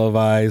 It's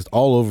televised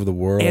all over the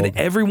world. And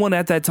everyone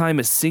at that time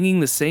is singing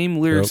the same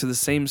lyrics to the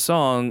same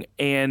song.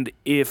 And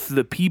if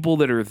the people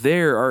that are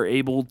there are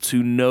able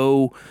to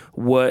know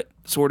what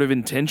sort of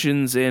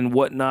intentions and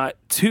whatnot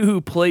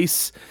to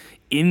place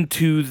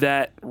into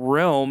that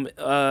realm,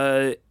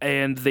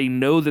 and they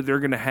know that they're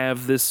going to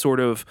have this sort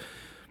of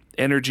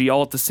energy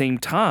all at the same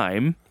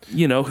time,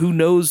 who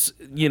knows,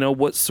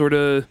 what sort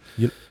of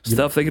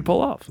stuff they could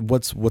pull off.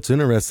 What's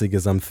interesting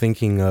is I'm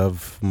thinking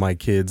of my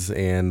kids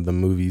and the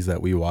movies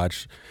that we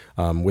watch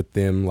with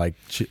them, like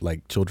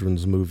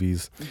children's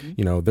movies.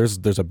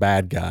 There's a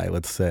bad guy,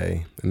 let's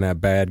say, and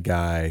that bad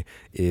guy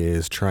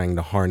is trying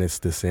to harness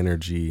this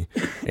energy,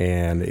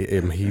 and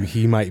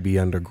he might be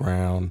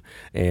underground,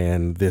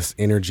 and this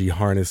energy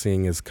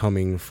harnessing is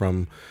coming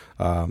from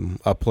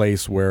a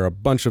place where a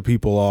bunch of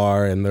people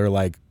are, and they're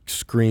like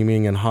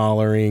screaming and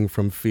hollering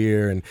from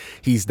fear, and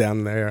he's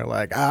down there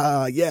like,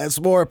 yes,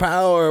 more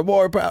power.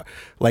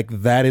 Like,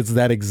 that is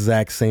that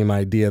exact same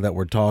idea that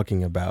we're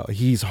talking about.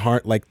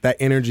 Like, that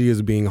energy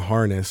is being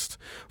harnessed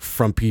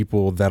from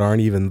people that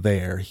aren't even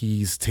there.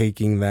 He's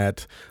taking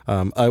that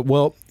we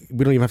don't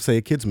even have to say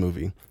a kids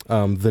movie,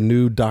 the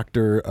new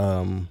Doctor,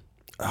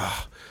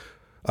 not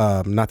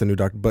the new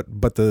Doctor,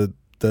 but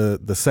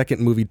the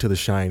second movie to The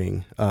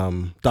Shining,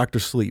 Dr.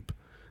 Sleep.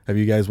 Have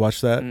you guys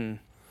watched that?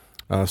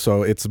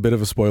 So it's a bit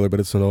of a spoiler, but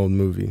it's an old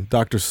movie.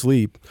 Dr.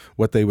 Sleep,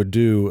 what they would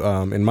do,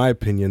 in my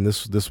opinion,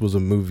 this was a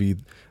movie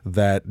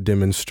that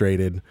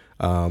demonstrated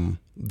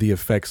the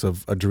effects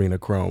of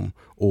adrenochrome,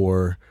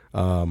 or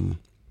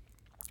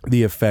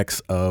the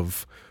effects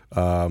of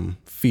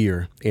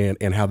fear,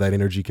 and how that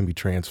energy can be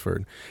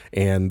transferred.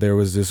 And there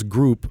was this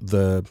group,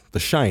 the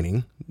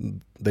Shining.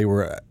 They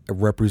were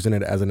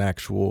represented as an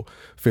actual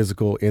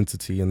physical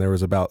entity, and there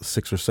was about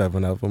 6 or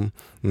 7 of them.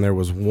 And there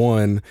was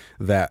one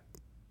that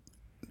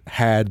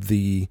had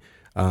the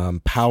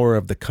power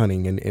of the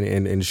cunning,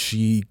 and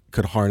she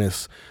could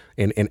harness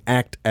and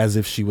act as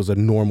if she was a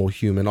normal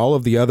human. All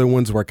of the other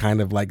ones were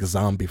kind of like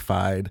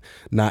zombified,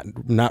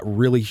 not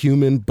really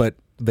human, but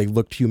they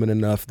looked human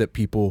enough that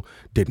people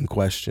didn't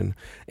question.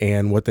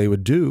 And what they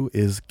would do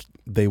is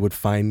they would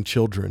find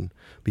children,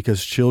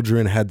 because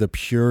children had the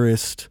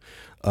purest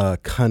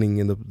cunning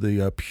and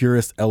the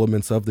purest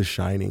elements of the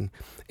Shining.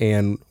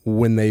 And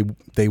when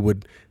they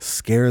would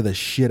scare the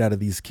shit out of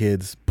these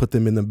kids, put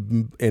them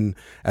in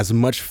as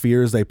much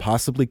fear as they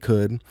possibly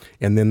could,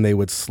 and then they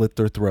would slit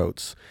their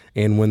throats.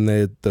 And when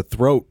the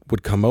throat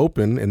would come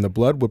open and the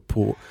blood would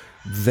pool,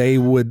 they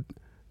would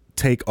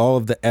take all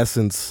of the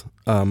essence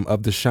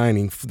of the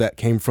Shining that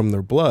came from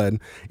their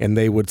blood, and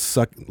they would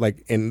suck,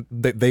 and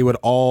they would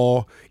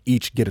all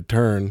each get a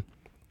turn.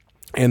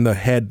 And the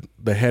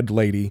head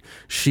lady,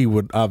 she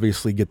would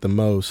obviously get the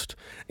most,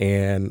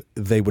 and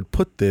they would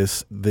put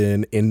this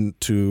then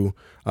into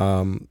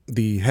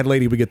the head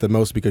lady would get the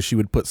most because she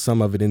would put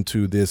some of it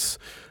into this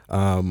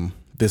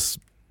this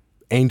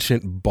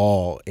ancient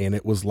ball, and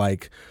it was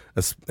like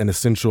an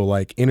essential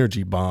like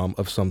energy bomb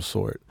of some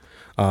sort.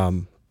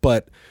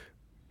 But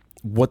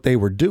what they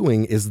were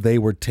doing is they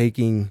were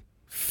taking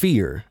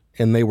fear,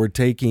 and they were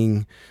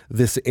taking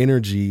this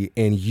energy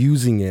and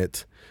using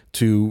it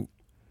to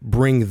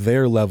bring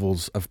their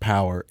levels of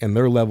power and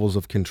their levels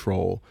of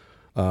control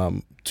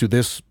to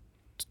this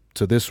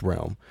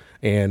realm.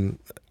 And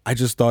I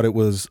just thought it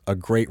was a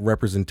great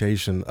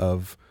representation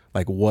of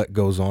like what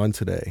goes on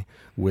today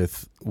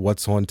with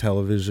what's on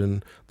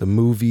television, the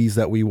movies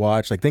that we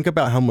watch. Like, think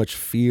about how much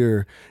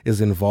fear is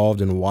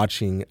involved in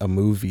watching a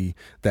movie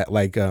that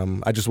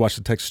I just watched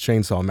the Texas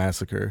Chainsaw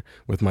Massacre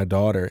with my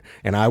daughter,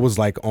 and I was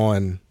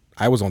on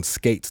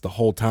skates the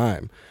whole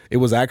time. It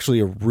was actually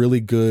a really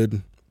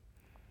good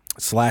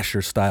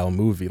slasher style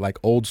movie, like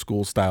old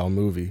school style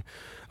movie.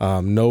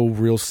 No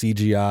real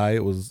CGI.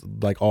 It was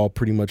like all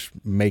pretty much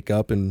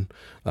makeup and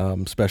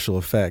special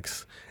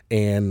effects.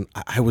 And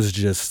I was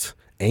just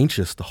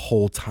anxious the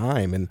whole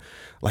time. And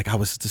like, I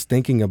was just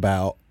thinking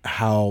about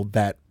how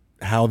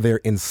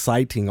they're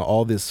inciting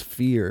all this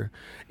fear.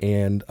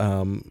 And,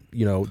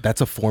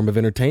 that's a form of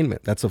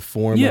entertainment. That's a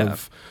form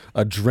of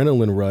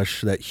adrenaline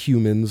rush that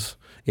humans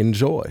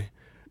enjoy.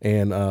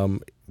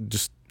 And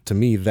just to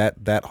me,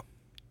 that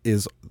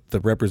is the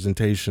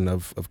representation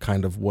of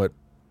kind of what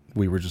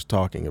we were just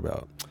talking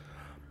about.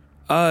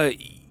 I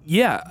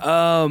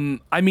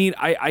mean,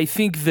 I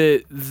think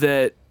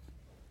that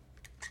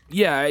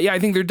I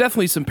think there are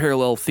definitely some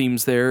parallel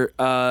themes there,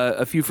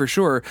 a few for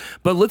sure.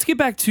 But let's get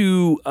back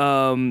to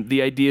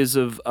the ideas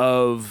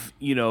of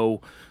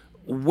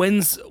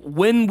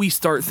when we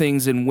start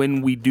things and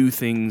when we do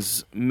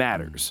things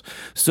matters.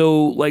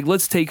 So like,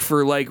 let's take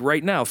for like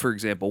right now, for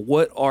example,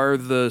 what are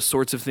the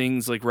sorts of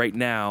things like right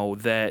now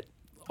that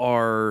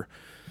are,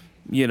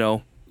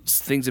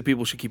 things that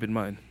people should keep in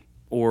mind,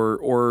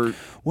 or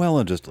well,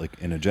 and just like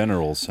in a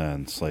general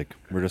sense, like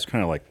we're just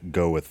kind of like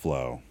go with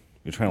flow.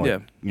 You're trying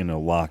to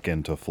lock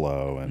into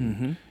flow,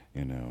 and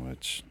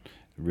it's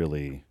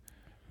really,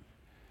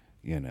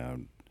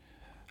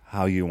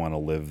 how you want to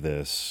live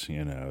this,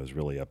 is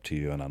really up to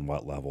you, and on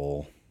what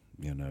level,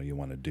 you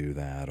want to do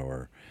that,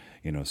 or,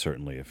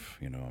 certainly if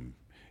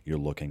you're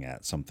looking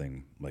at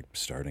something like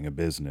starting a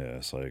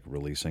business, like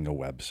releasing a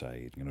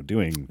website,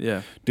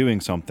 doing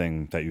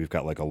something that you've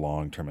got like a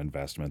long-term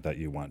investment that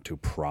you want to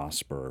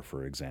prosper,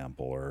 for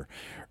example, or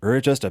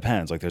it just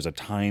depends. Like there's a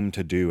time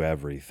to do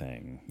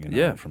everything,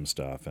 from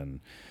stuff. And,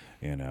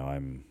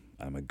 I'm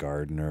a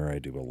gardener. I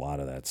do a lot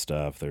of that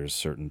stuff. There's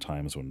certain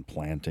times when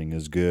planting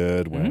is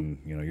good, when,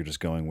 you're just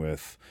going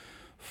with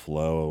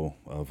flow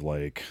of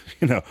like,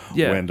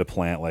 when to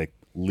plant like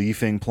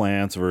leafing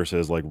plants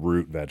versus like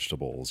root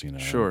vegetables,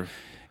 Sure.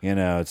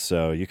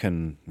 So you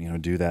can,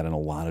 do that in a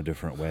lot of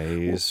different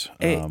ways.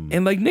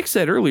 And like Nick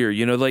said earlier,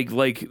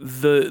 like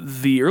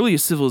the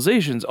earliest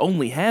civilizations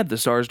only had the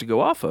stars to go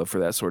off of for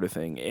that sort of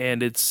thing.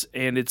 And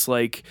it's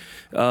like,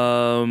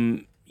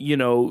 the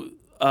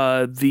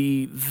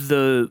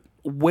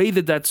way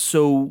that's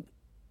so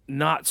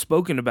not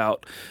spoken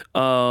about,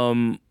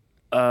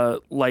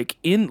 like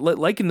in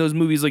those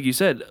movies, like you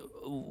said,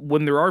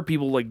 when there are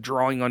people like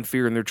drawing on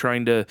fear and they're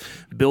trying to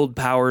build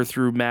power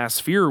through mass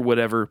fear or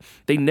whatever,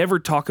 they never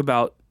talk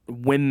about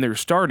when they're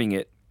starting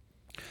it,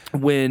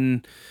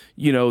 when,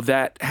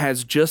 that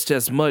has just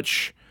as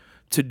much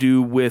to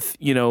do with,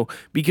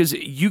 because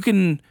you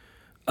can,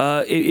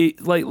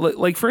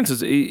 Like for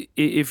instance,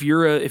 if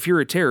you're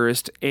a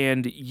terrorist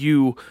and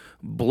you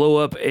blow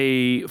up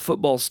a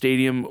football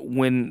stadium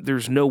when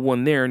there's no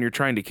one there and you're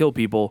trying to kill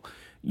people,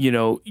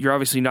 you're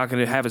obviously not going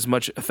to have as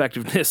much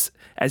effectiveness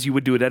as you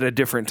would do it at a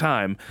different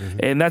time. Mm-hmm.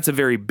 And that's a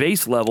very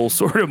base level,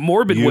 sort of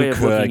morbid way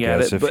of looking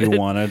at it. If you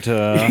wanted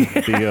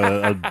to be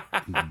a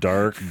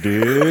dark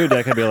dude,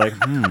 I could be like,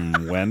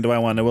 when do I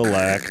want to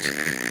elect?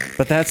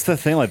 But that's the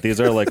thing. Like, these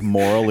are like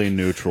morally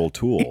neutral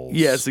tools.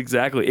 Yes,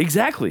 exactly.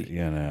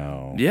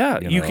 Yeah,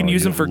 you can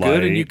use them for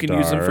good and you can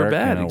use them for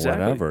bad.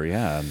 Exactly. Whatever.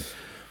 Yeah. And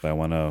if I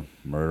want to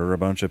murder a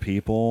bunch of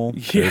people,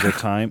 there's a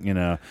time.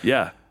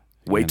 Yeah.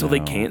 Wait till they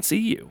can't see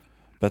you.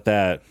 But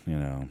that,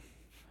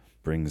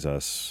 brings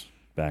us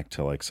back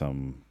to like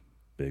some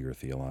bigger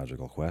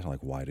theological question,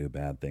 like why do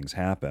bad things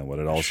happen? What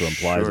it also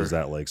implies is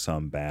that like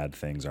some bad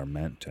things are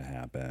meant to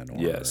happen.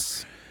 Or,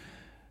 yes.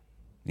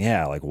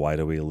 Yeah, like why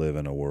do we live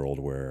in a world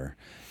where,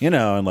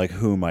 and like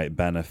who might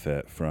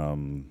benefit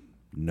from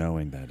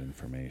knowing that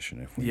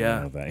information if we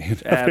know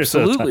that?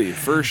 Absolutely,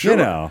 for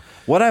sure.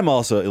 What I'm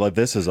also like,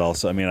 this is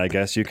also, I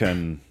guess you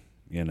can,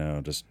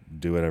 just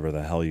do whatever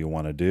the hell you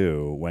want to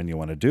do when you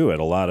want to do it.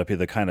 A lot of people,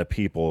 the kind of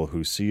people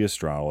who see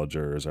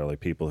astrologers are like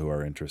people who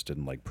are interested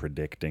in like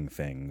predicting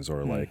things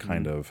or like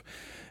kind of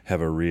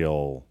have a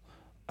real,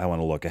 I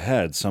want to look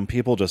ahead. Some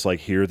people just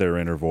like hear their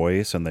inner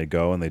voice and they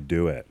go and they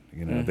do it.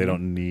 They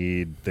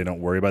don't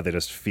worry about it. They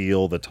just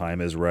feel the time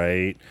is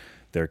right.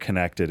 They're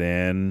connected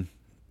in,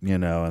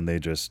 and they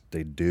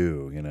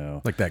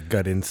do, like that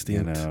gut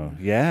instinct, type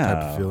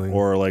of feeling.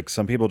 Or like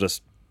some people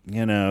just,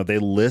 they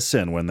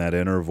listen when that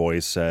inner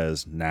voice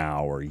says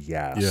now or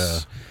yes. Yeah,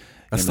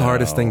 that's the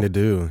hardest thing to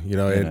do,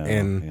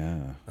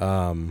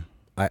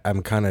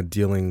 I'm kind of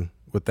dealing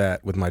with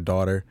that with my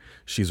daughter.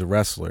 She's a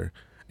wrestler,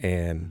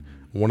 and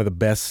one of the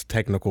best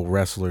technical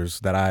wrestlers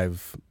that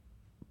I've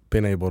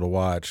been able to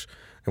watch.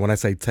 And when I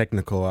say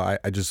technical, I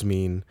just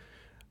mean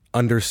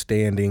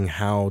understanding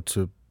how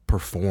to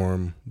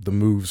perform the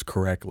moves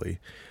correctly.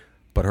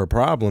 But her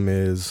problem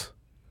is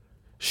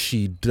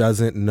she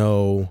doesn't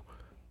know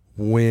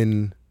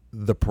when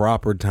the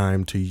proper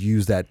time to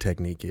use that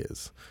technique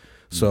is.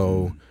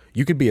 So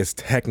you could be as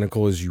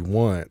technical as you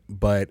want,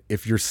 but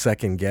if you're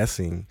second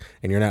guessing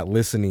and you're not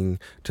listening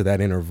to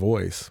that inner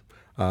voice,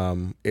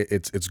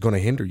 it's going to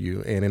hinder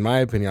you. And in my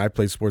opinion, I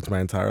played sports my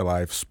entire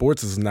life.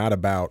 Sports is not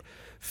about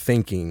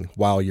thinking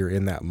while you're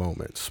in that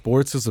moment.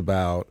 Sports is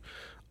about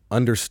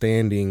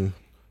understanding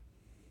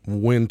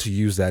when to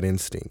use that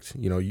instinct.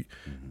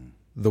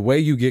 The way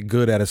you get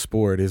good at a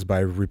sport is by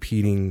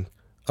repeating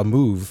a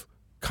move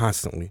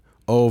constantly,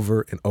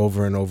 over and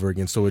over and over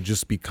again. So it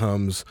just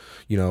becomes,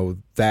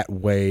 that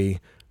way.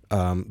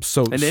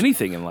 And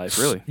anything in life,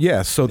 really.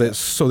 Yeah. So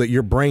that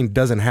your brain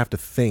doesn't have to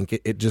think.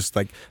 It just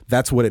like,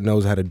 that's what it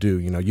knows how to do.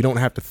 You don't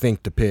have to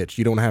think to pitch.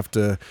 You don't have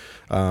to,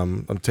 I'll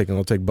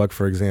take Buck,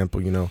 for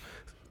example,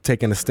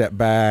 taking a step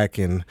back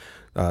and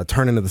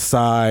turning to the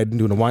side,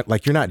 doing a wind,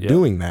 like you're not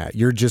doing that.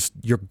 You're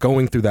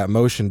going through that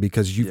motion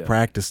because you've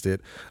practiced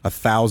it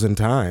 1,000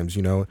 times.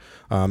 I do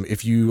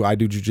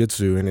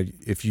jujitsu, and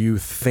if you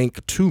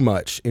think too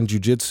much in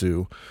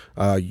jujitsu,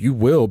 you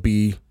will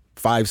be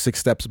 5-6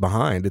 steps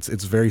behind. It's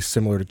very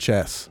similar to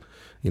chess.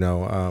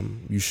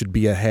 You should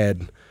be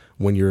ahead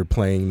when you're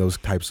playing those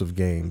types of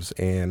games.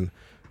 And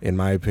in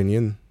my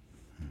opinion,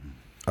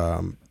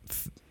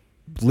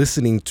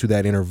 listening to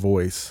that inner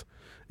voice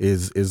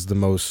is the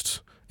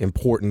most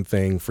important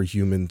thing for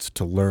humans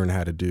to learn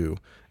how to do.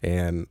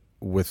 And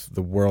with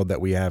the world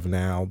that we have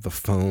now, the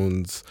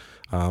phones,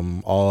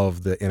 all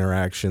of the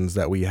interactions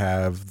that we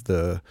have,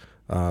 the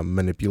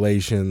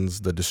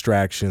manipulations, the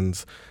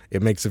distractions,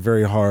 it makes it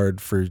very hard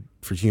for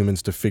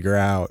humans to figure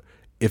out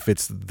if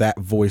it's that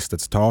voice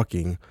that's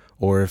talking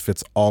or if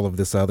it's all of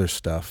this other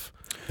stuff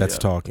that's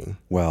talking.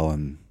 Well,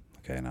 and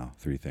okay, now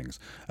 3 things.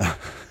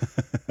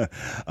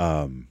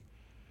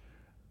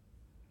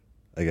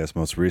 I guess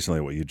most recently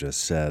what you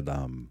just said,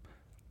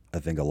 I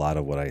think a lot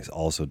of what I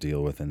also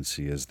deal with and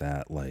see is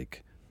that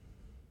like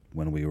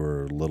when we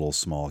were little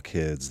small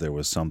kids, there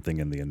was something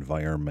in the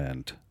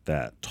environment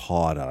that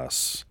taught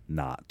us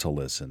not to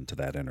listen to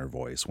that inner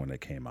voice when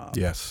it came up.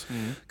 Yes.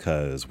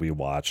 Because we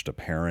watched a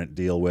parent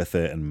deal with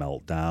it and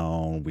melt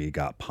down. We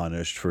got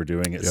punished for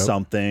doing it.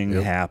 Something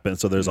happened.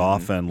 So there's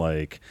often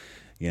like,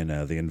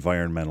 the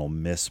environmental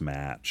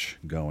mismatch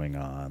going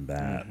on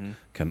that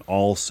can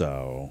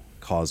also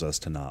cause us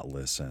to not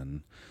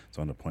listen.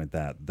 So I want to point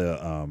that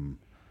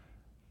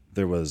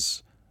there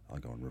was, I'll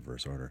go in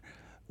reverse order.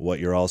 What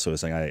you're also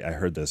saying, I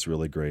heard this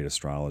really great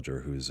astrologer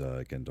who's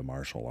into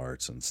martial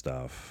arts and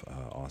stuff,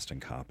 Austin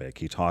Coppock.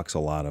 He talks a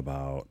lot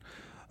about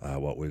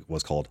what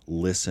was called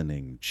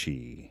listening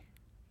chi.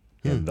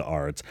 in the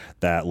arts,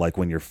 that like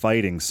when you're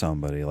fighting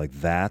somebody, like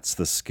that's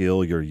the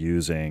skill you're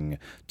using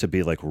to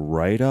be like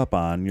right up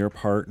on your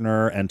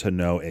partner and to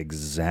know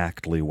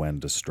exactly when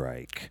to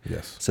strike.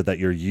 Yes. So that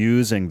you're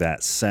using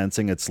that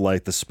sensing. It's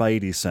like the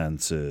spidey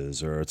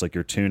senses, or it's like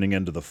you're tuning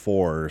into the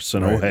force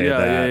in a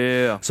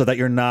way so that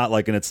you're not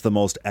like, and it's the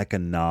most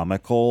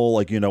economical,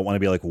 like you don't want to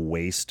be like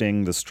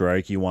wasting the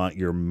strike. You want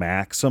your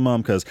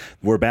maximum, because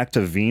we're back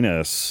to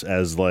Venus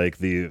as like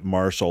the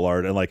martial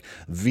art, and like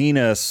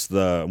Venus,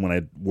 when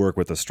I work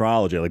with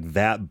astrology, like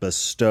that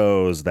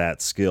bestows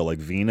that skill. Like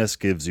Venus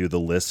gives you the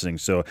listening.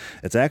 So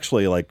it's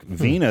actually like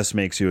Venus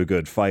makes you a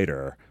good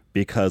fighter,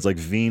 because like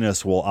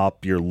Venus will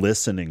up your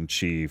listening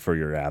chi for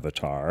your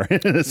avatar,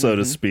 so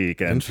to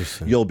speak, and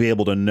you'll be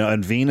able to know.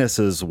 And Venus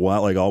is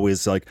like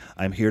always like,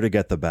 I'm here to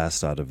get the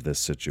best out of this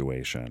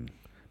situation,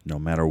 no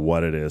matter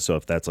what it is. So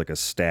if that's like a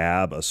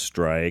stab, a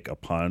strike, a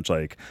punch,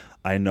 like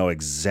I know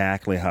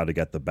exactly how to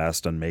get the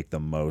best and make the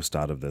most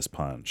out of this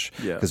punch.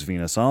 Because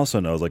Venus also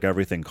knows like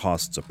everything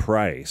costs a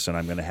price, and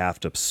I'm going to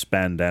have to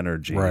spend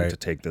energy to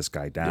take this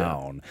guy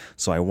down.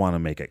 So I want to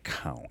make it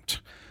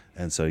count.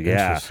 And so,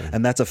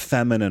 and that's a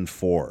feminine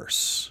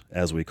force,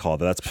 as we call it.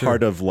 That's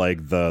part of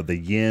like the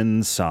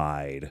yin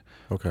side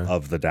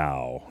of the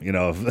Tao,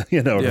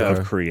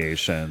 of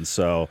creation.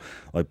 So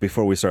like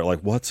before we start, like,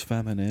 what's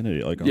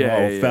femininity? Like,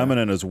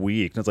 feminine is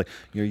weak. And it's like,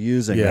 you're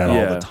using that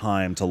all the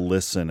time to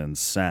listen and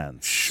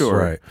sense.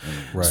 Sure.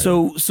 Right.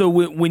 So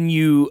when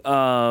you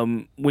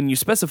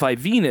specify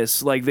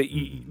Venus, like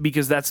that,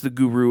 because that's the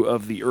guru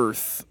of the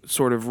earth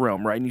sort of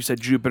realm, right? And you said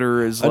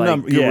Jupiter is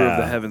like guru of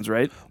the heavens,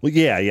 right? Well,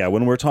 yeah.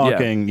 When we're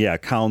talking,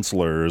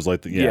 counselors,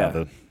 like,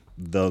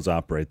 those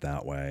operate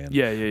that way. And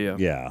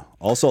yeah.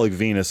 Also, like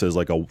Venus is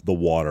like the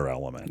water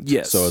element.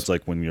 Yes. So it's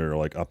like when you're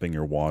like upping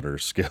your water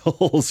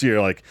skills,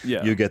 you're like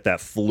you get that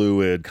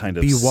fluid kind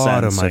of be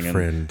water, my sensing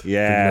friend.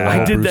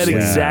 I did that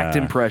exact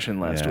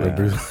impression last week.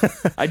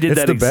 I did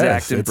that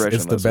exact impression.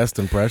 It's the best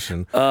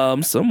impression.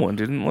 Someone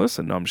didn't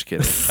listen. No, I'm just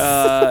kidding.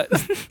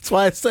 That's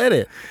why I said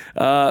it.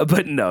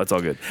 But no, it's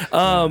all good.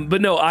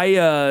 But no,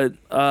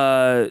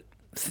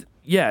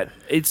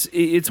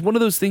 it's one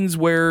of those things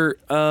where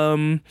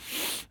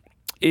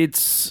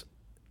it's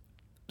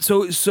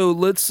so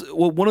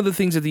one of the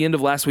things at the end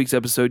of last week's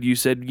episode, you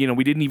said,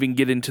 we didn't even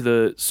get into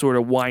the sort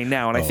of why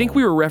now, and I think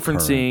we were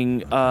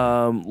referencing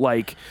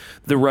like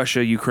the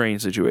Russia-Ukraine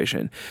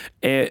situation,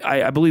 and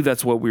I believe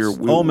that's what we were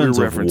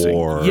referencing. Of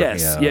war.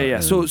 Yes, yeah.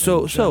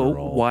 So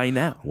why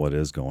now? What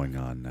is going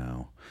on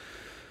now?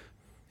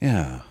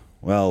 Yeah,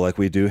 well, like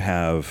we do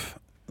have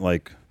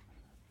like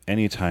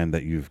anytime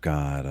that you've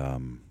got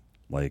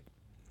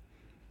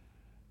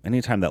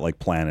anytime that like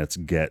planets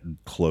get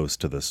close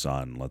to the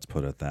sun, let's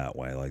put it that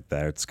way, like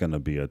that's going to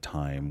be a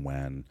time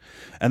when,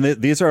 and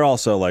these are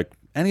also like,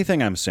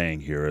 anything I'm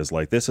saying here is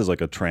like, this is like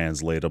a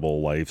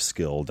translatable life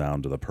skill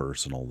down to the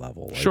personal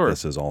level. Like,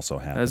 this is also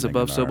happening. As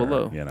above, so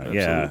below.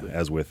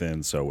 As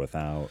within, so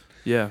without.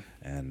 Yeah.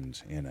 And,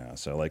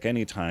 so like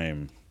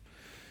anytime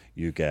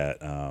you get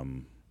a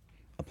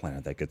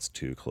planet that gets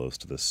too close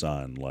to the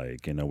sun,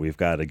 like, we've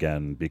got,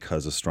 again,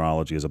 because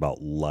astrology is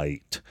about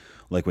light,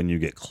 like when you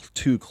get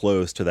too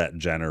close to that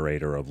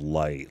generator of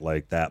light,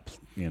 like that,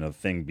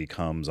 thing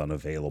becomes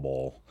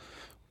unavailable.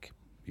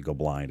 You go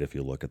blind if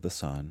you look at the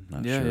sun.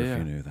 Not sure if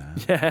you knew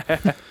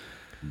that.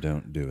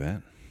 Don't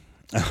do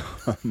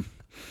it.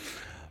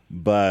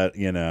 But,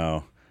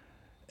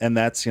 and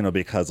that's,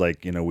 because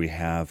like, we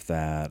have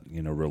that,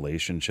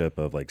 relationship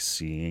of like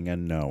seeing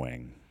and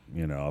knowing.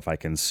 If I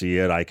can see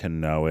it, I can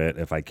know it.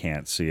 If I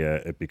can't see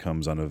it, it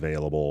becomes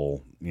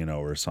unavailable,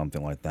 or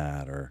something like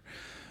that, or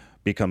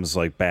becomes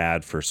like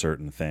bad for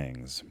certain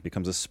things.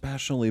 Becomes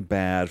especially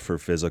bad for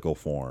physical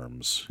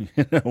forms,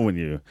 when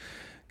you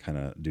kind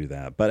of do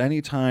that. But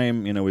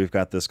anytime, we've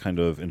got this kind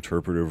of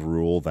interpretive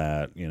rule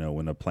that,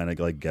 when a planet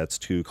like gets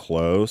too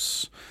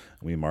close,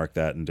 we mark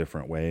that in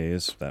different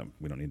ways that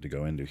we don't need to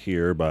go into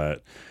here.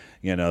 But,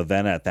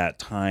 then at that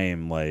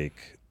time,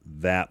 like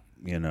that,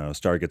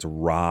 star gets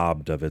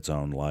robbed of its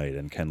own light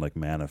and can like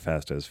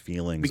manifest as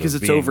feelings because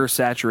it's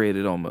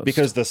oversaturated almost,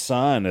 because the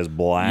sun is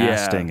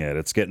blasting it,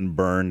 it's getting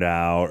burned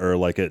out, or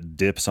like it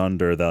dips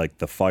under the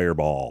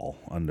fireball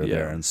under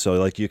there, and so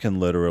like you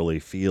can literally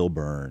feel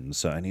burns.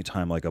 So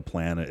anytime like a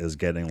planet is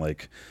getting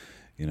like,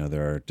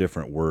 there are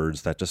different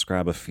words that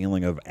describe a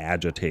feeling of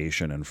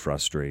agitation and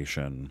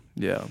frustration,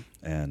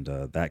 and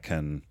that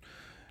can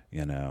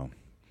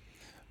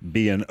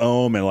be an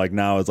omen. Like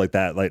now it's like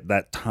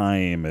that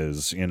time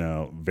is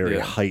very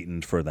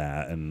heightened for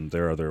that, and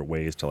there are other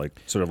ways to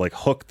like sort of like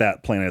hook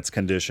that planet's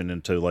condition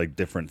into like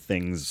different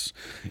things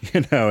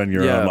in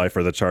your own life,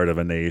 or the chart of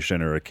a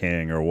nation or a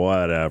king or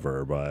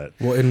whatever. But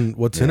and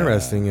what's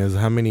interesting is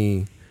how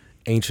many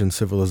ancient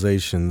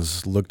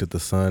civilizations looked at the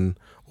sun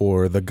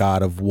or the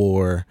god of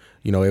war.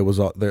 It was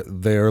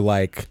they're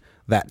like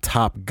that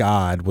top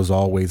god was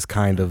always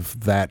kind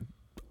of that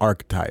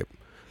archetype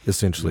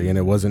essentially, and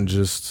it wasn't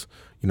just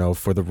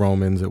for the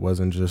Romans, it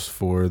wasn't just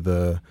for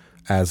the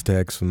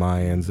Aztecs,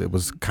 Mayans. It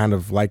was kind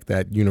of like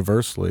that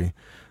universally.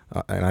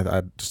 and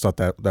I just thought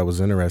that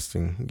was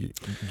interesting.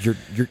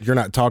 You're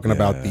not talking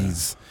about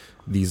these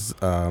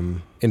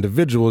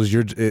individuals.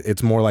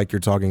 It's more like you're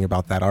talking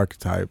about that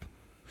archetype.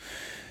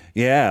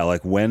 Yeah,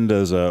 like when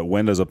does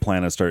a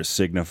planet start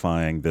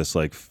signifying this?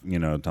 Like,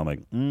 I'm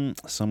like,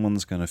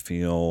 someone's gonna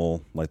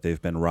feel like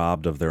they've been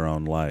robbed of their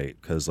own light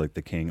because like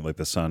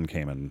the sun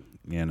came and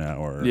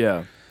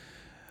or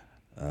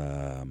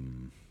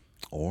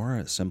or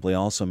it simply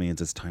also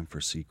means it's time for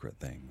secret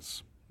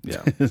things.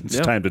 Yeah, it's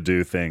time to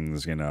do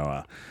things,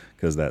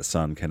 because that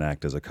sun can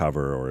act as a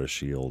cover or a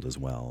shield as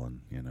well, and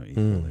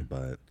equally.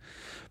 But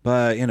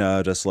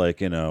just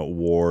like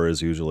war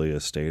is usually a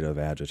state of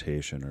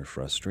agitation or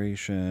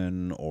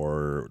frustration,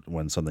 or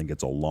when something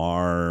gets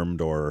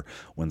alarmed, or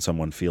when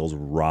someone feels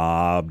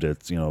robbed,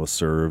 it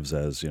serves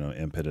as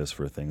impetus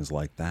for things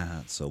like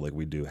that. So like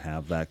we do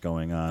have that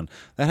going on.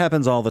 That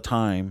happens all the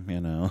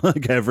time,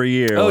 like every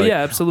year. Oh like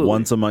yeah, absolutely.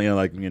 Once a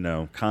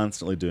month,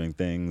 constantly doing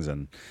things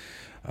and.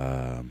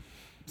 And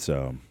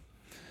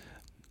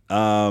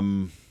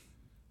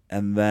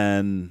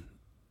then,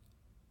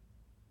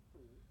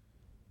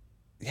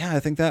 I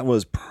think that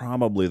was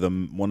probably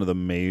one of the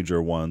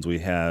major ones we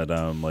had,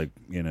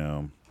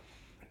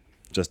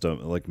 just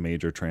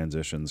major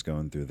transitions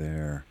going through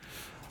there.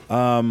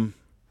 I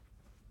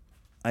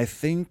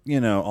think,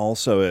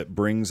 also it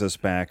brings us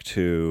back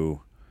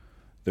to,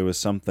 there was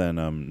something,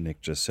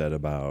 Nick just said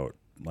about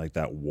like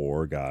that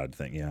war god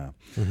thing. Yeah.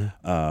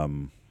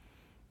 Mm-hmm.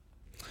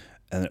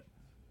 And it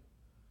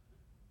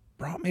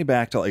brought me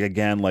back to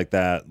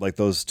like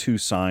those two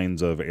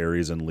signs of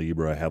Aries and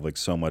Libra have like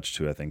so much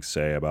to, I think,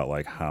 say about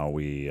like how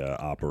we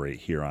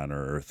operate here on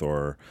Earth,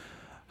 or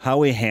how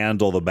we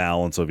handle the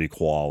balance of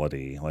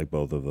equality, like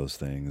both of those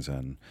things.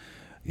 And,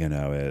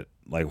 it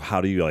like, how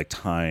do you like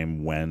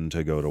time when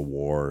to go to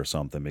war or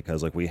something?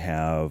 Because like we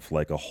have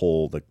like a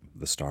whole, like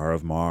the star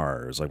of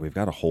Mars, like we've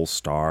got a whole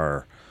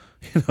star,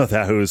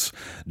 that whose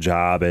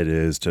job it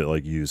is to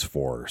like use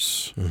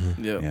force,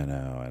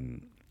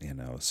 and,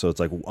 so it's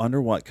like,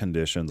 under what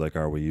conditions, like,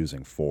 are we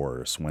using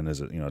force? When is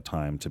it,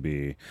 time to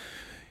be,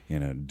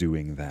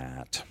 doing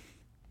that?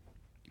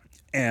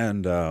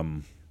 And,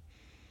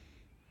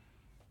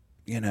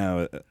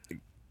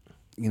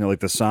 like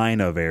the sign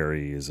of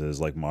Aries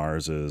is like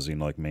Mars's,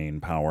 like main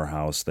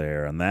powerhouse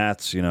there. And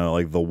that's,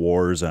 like the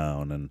war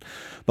zone.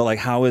 But like,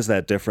 how is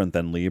that different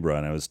than Libra?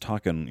 And I was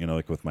talking,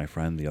 like with my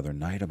friend the other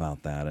night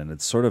about that. And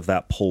it's sort of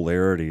that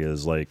polarity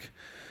is like,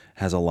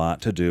 has a lot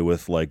to do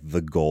with like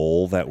the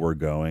goal that we're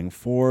going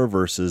for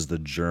versus the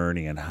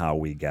journey and how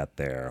we get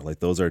there. Like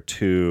those are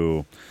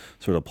two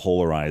sort of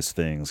polarized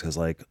things. Cause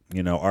like,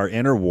 our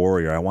inner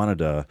warrior, I wanted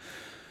to,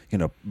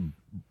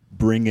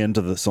 bring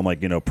into some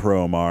like,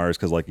 pro Mars.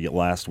 Cause like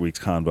last week's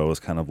convo was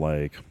kind of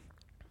like,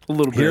 a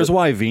little bit. Here's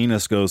why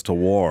Venus goes to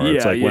war.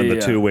 It's like when the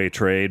two-way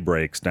trade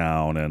breaks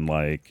down and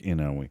like,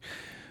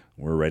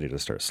 we're ready to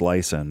start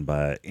slicing,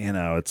 but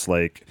it's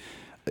like,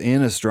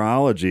 in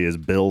astrology is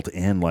built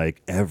in,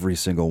 like every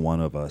single one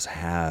of us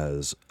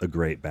has a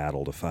great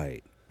battle to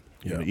fight.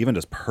 Even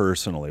just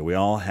personally, we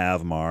all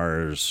have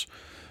Mars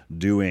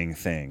doing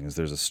things.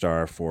 There's a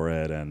star for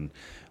it, and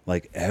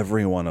like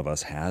every one of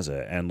us has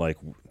it. And like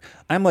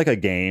I'm like a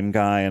game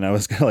guy, and I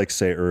was gonna like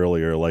say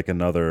earlier, like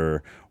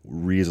another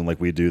reason like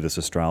we do this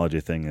astrology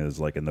thing is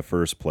like in the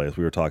first place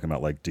we were talking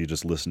about like, do you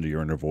just listen to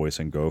your inner voice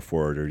and go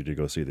for it, or do you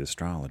go see the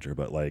astrologer?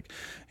 But like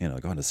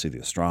going to see the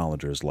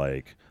astrologer is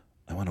like,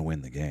 I want to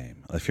win the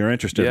game. If you're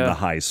interested in the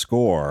high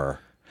score,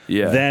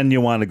 then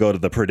you want to go to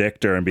the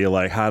predictor and be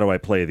like, how do I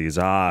play these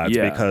odds?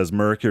 Because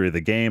Mercury,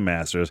 the game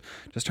master, is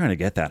just trying to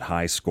get that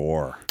high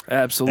score.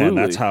 Absolutely. And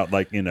that's how,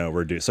 like,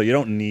 we're doing. So you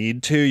don't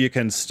need to. You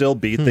can still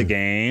beat the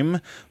game,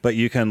 but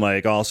you can,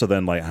 like, also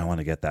then, like, I want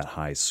to get that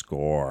high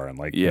score. And,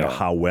 like,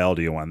 how well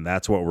do you want?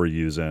 That's what we're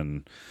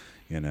using,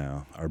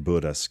 our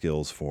Buddha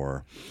skills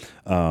for.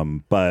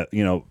 But,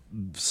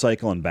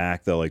 cycling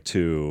back, though, like,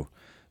 to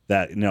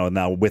that,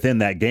 now within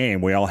that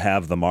game, we all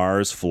have the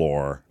Mars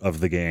floor of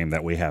the game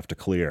that we have to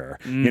clear,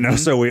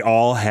 so we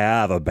all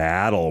have a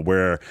battle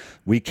where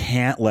we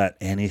can't let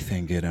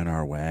anything get in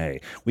our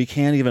way. We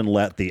can't even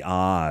let the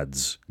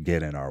odds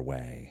get in our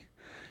way,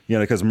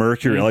 because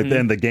Mercury, like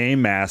then the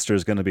game master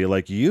is going to be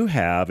like, you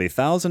have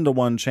 1,000 to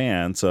 1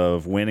 chance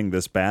of winning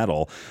this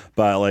battle.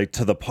 But like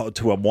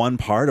to a one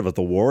part of it,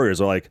 the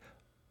warriors are like,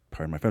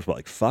 pardon my French, but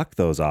like, fuck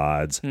those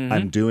odds.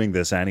 I'm doing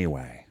this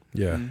anyway.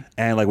 Yeah.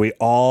 And like we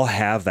all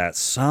have that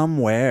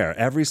somewhere.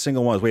 Every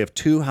single one. We have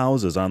 2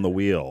 houses on the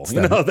wheel.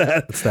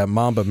 It's that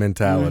Mamba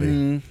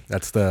mentality.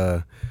 That's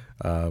the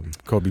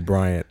Kobe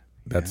Bryant.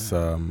 That's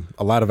a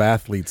lot of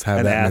athletes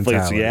have that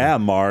mentality. Yeah,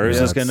 Mars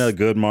is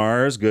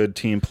good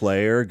team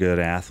player, good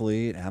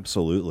athlete.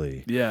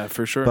 Absolutely. Yeah,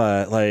 for sure.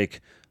 But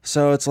like,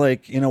 so it's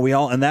like, we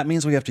all, and that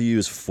means we have to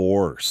use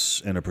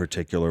force in a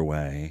particular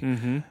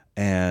way.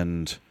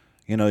 And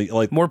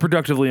like more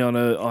productively on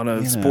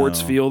a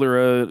sports field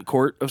or a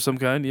court of some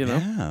kind,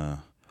 Yeah.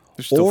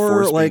 still or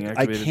force like being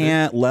I activated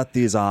can't let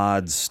these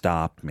odds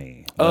stop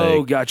me. Oh,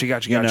 Like,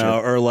 gotcha. You know,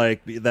 or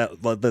like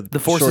the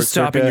force short is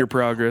stopping circuit. your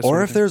progress.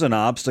 Or if there's an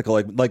obstacle,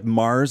 like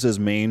Mars's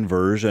main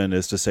version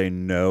is to say,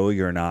 no,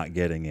 you're not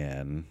getting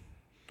in,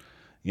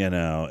 you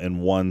know, in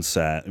one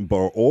set.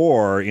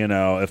 Or, you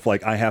know, if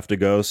like I have to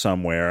go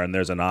somewhere and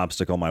there's an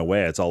obstacle my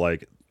way, it's all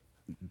like,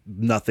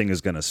 nothing is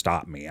going to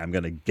stop me. I'm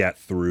going to get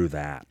through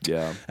that.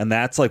 Yeah. And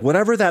that's like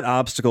whatever that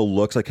obstacle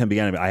looks like can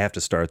be enemy. I have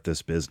to start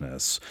this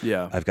business.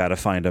 Yeah. I've got to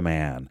find a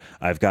man.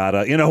 I've got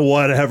to, you know,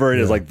 whatever it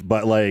is like,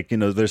 but like, you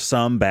know, there's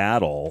some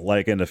battle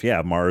like, and if,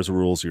 Mars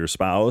rules your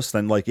spouse,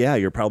 then like,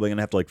 you're probably going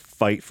to have to like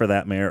fight for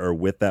that man or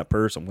with that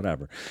person,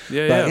 whatever.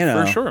 Yeah. But, you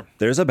know, for sure.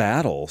 There's a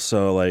battle.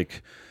 So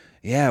like,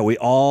 we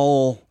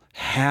all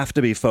have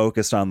to be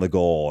focused on the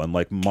goal, and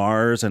like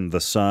Mars and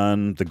the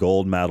sun, the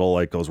gold medal,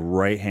 like goes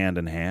right hand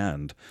in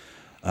hand.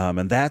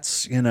 And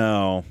that's, you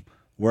know,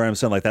 where I'm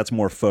saying like that's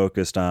more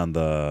focused on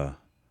the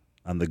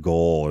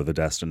goal or the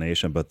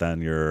destination, but then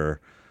we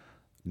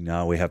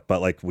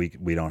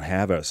don't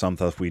have it. Some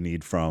stuff we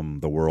need from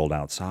the world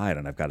outside,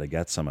 and I've got to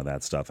get some of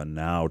that stuff. And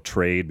now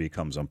trade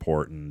becomes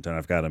important, and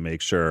I've got to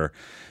make sure,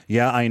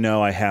 I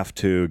know I have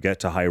to get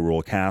to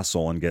Hyrule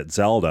Castle and get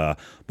Zelda,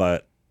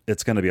 but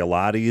it's going to be a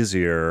lot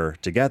easier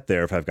to get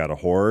there if I've got a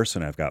horse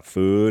and I've got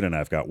food and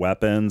I've got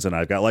weapons and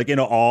I've got like, you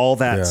know, all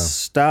that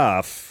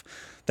stuff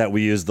that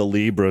we use the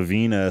Libra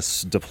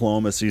Venus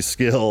diplomacy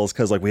skills,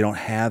 because like we don't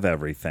have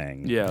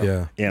everything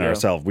in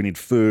ourselves. We need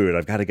food.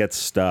 I've got to get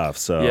stuff.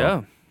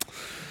 So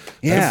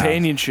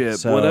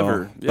companionship,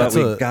 whatever. But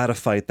we got to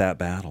fight that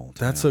battle.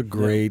 That's a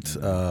great.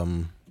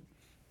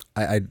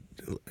 I've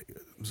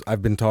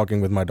been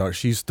talking with my daughter.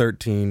 She's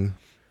 13.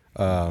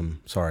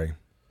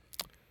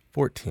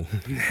 14.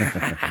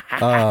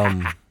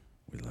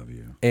 We love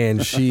you.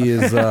 And she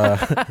is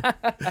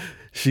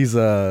she's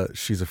a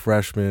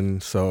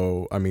freshman,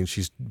 so I mean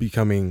she's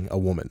becoming a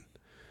woman.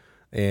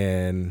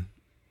 And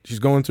she's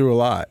going through a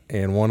lot,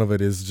 and one of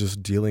it is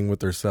just dealing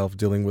with herself,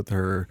 dealing with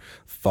her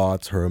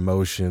thoughts, her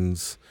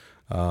emotions,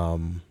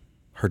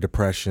 her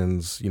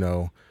depressions, you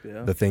know,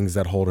 the things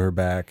that hold her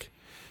back.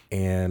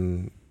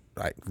 And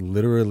I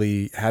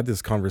literally had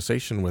this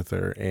conversation with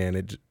her,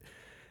 and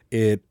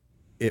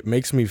it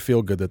makes me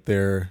feel good that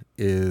there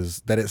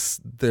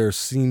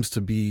seems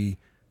to be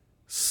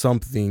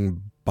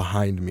something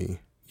behind me.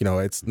 You know,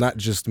 it's not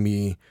just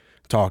me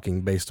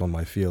talking based on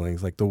my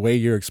feelings. Like the way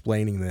you're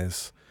explaining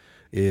this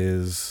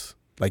is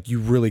like you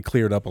really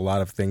cleared up a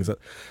lot of things.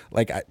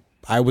 Like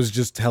I was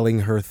just telling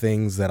her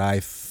things that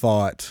I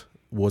thought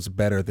was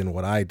better than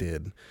what I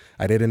did.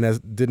 I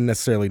didn't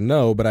necessarily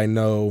know, but I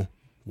know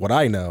what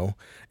I know,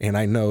 and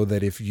I know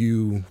that if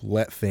you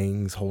let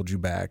things hold you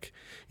back,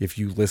 if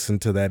you listen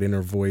to that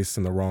inner voice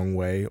in the wrong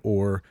way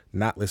or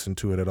not listen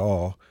to it at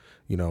all,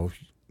 you know,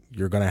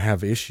 you're going to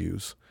have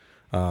issues.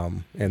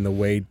 And the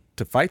way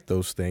to fight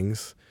those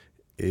things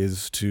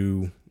is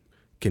to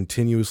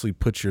continuously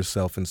put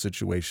yourself in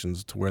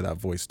situations to where that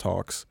voice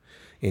talks,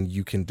 and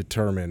you can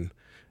determine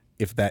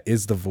if that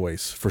is the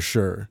voice for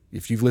sure.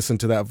 If you've listened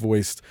to that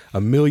voice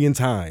a million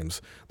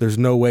times, there's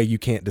no way you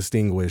can't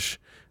distinguish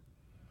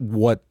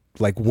what,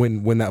 like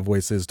when that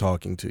voice is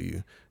talking to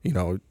you. You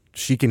know,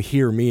 she can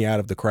hear me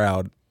out of the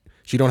crowd.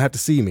 She don't have to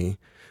see me,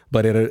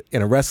 but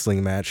in a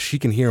wrestling match, she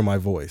can hear my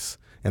voice.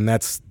 And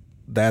that's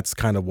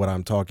kind of what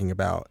I'm talking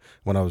about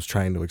when I was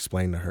trying to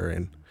explain to her.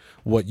 And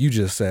what you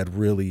just said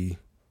really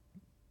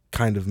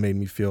kind of made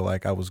me feel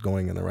like I was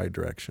going in the right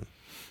direction.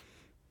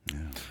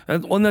 Yeah.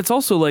 And that's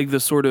also like the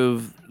sort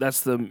of,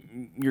 that's the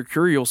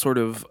mercurial sort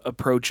of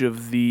approach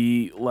of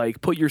the,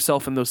 like, put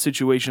yourself in those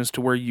situations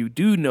to where you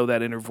do know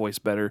that inner voice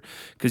better,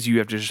 because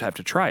you just have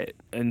to try it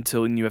and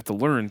you have to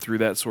learn through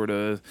that sort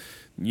of,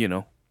 you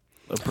know,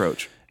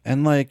 approach.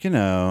 And like, you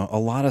know, a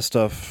lot of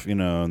stuff, you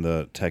know, in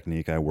the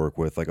technique I work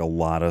with, like a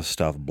lot of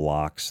stuff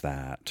blocks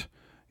that.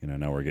 You know,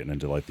 now we're getting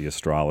into like the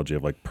astrology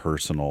of like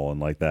personal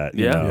and like that,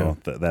 you know,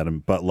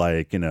 that, but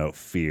like, you know,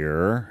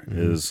 fear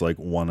is like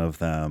one of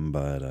them,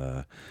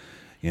 but,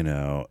 you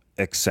know,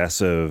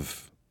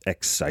 excessive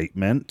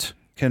excitement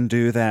can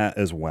do that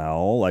as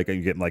well. Like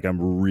you get like,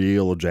 I'm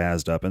real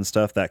jazzed up and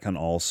stuff. That can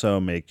also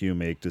make you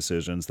make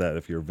decisions that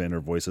if your inner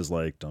voice is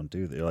like, don't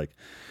do that. You're like,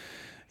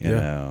 you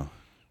know,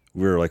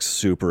 we're like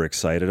super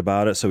excited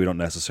about it. So we don't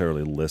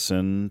necessarily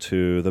listen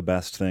to the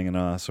best thing in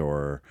us,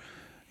 or,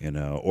 you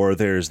know, or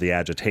there's the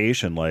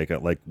agitation, like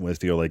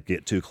if you like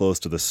get too close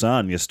to the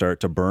sun, you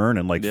start to burn,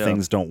 and like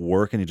things don't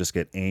work, and you just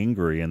get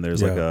angry, and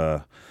there's like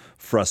a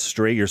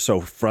you're so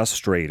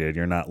frustrated,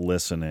 you're not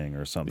listening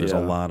or something. There's a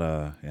lot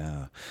of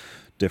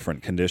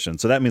different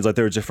conditions. So that means like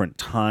there are different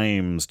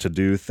times to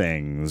do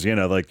things, you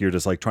know, like you're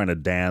just like trying to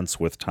dance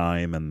with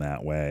time in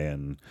that way.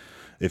 And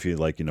if you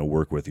like, you know,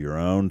 work with your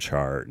own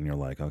chart, and you're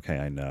like, okay,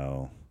 I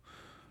know,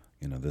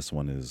 you know, this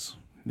one is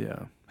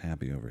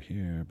happy over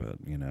here, but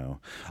you know,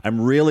 I'm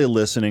really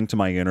listening to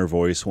my inner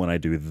voice when I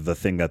do the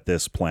thing that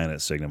this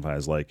planet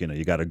signifies. Like, you know,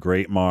 you got a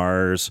great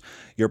Mars,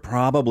 you're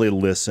probably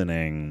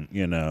listening,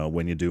 you know,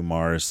 when you do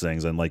Mars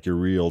things, and like you're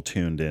real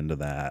tuned into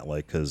that,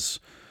 like, because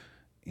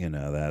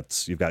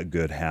that's you've got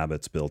good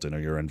habits built in, or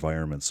your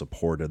environment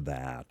supported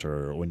that,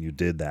 or when you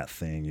did that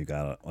thing, you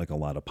got like a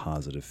lot of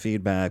positive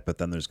feedback. But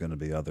then there's going to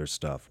be other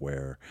stuff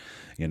where,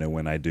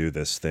 when I do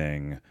this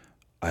thing,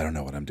 I don't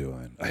know what I'm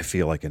doing. I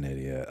feel like an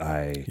idiot.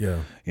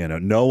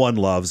 No one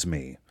loves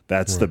me.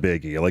 That's the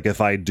biggie. Like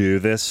if I do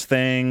this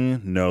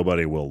thing,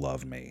 nobody will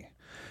love me.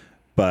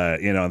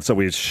 But, and so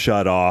we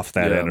shut off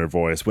that inner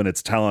voice when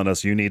it's telling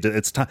us you need to,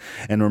 it's time.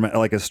 And remember,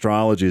 like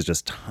astrology is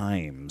just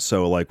time.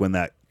 So like when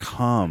that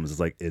comes, it's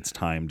like, it's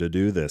time to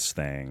do this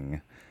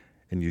thing.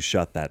 And you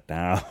shut that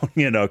down,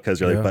 because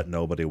you're like, but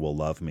nobody will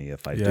love me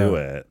if I do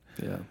it.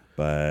 Yeah.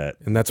 But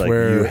and that's like,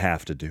 where you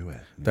have to do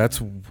it.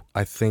 That's,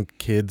 I think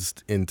kids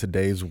in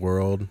today's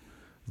world,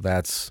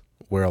 that's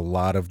where a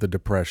lot of the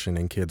depression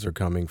in kids are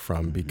coming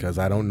from, because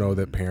I don't know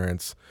that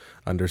parents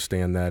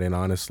understand that. And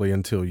honestly,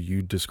 until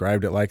you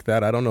described it like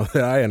that, I don't know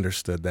that I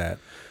understood that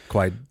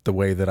quite the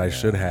way that I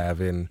should have.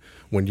 And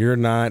when you're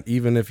not,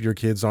 even if your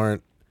kids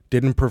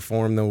didn't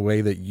perform the way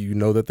that you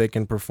know that they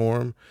can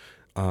perform,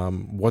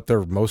 what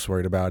they're most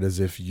worried about is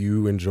if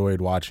you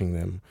enjoyed watching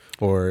them,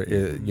 or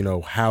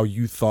how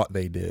you thought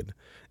they did.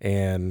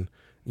 And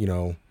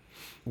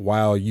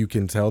while you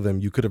can tell them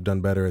you could have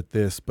done better at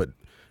this, but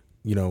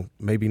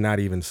maybe not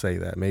even say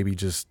that. Maybe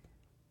just,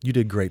 you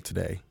did great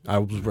today. I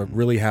was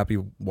really happy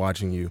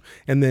watching you.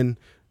 And then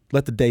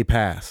let the day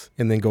pass,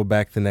 and then go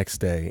back the next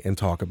day and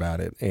talk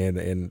about it.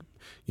 And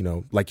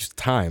like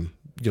time,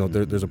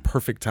 there's a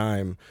perfect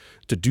time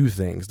to do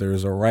things.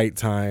 There's a right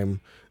time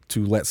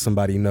to let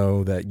somebody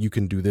know that you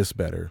can do this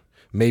better.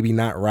 Maybe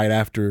not right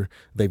after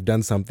they've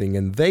done something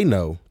and they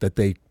know that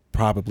they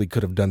probably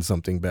could have done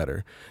something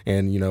better.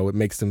 And, it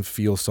makes them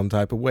feel some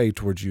type of way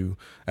towards you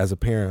as a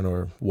parent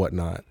or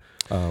whatnot.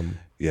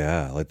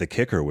 Like the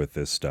kicker with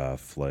this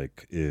stuff,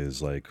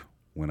 is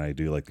when I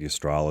do the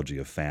astrology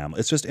of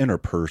family, it's just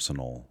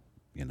interpersonal,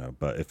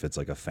 but if it's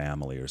like a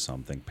family or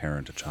something,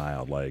 parent to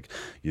child,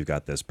 you've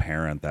got this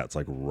parent that's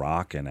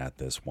rocking at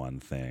this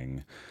one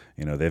thing,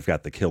 they've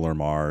got the killer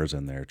Mars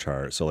in their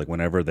chart. So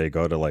whenever they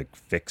go to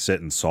fix it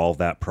and solve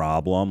that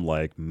problem,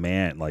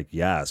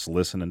 yes,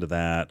 listening to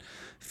that,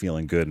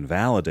 feeling good and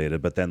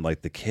validated. But then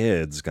the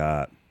kids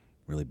got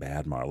really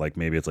bad Mars,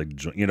 maybe it's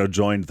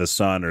joined the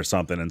sun or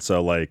something, and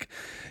so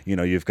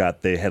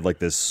they had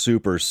this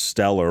super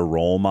stellar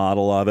role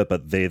model of it,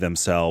 but they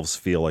themselves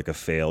feel like a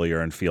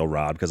failure and feel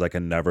robbed because I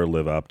can never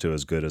live up to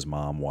as good as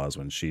mom was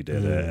when she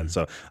did it, and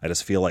so I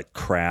just feel like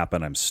crap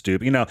and I'm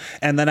stupid,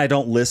 and then I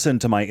don't listen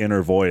to my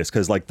inner voice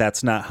because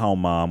that's not how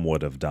mom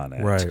would have done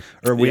it, right?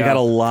 Or we got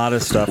a lot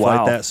of stuff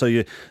like that.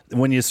 So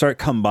when you start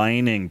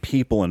combining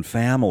people and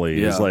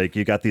families,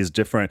 you got these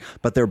different,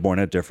 but they're born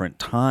at different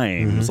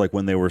times,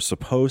 when they were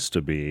supposed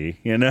to be,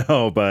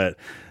 but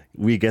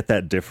we get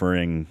that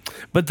differing.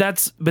 But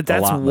that's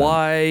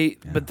why.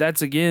 Yeah. But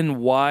that's again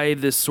why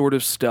this sort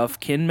of stuff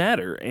can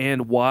matter,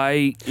 and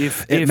why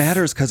if it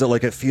matters, because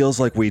it feels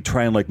like we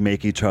try and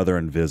make each other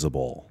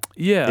invisible.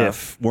 Yeah.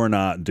 If we're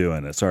not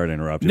doing it. Sorry to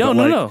interrupt you.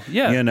 No.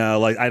 Yeah.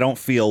 I don't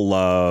feel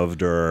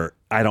loved, or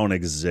I don't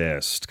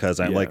exist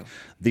because I'm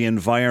the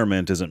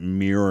environment isn't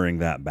mirroring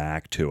that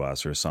back to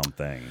us or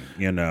something,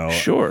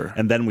 Sure.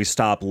 And then we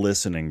stop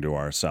listening to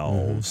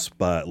ourselves,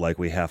 but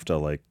we have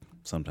to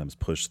sometimes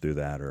push through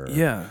that, or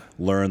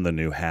learn the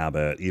new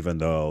habit, even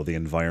though the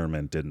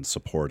environment didn't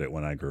support it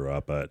when I grew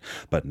up.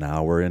 But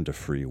now we're into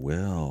free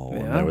will. Yeah.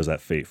 And there was that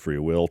fate free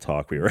will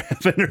talk we were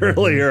having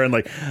earlier,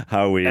 and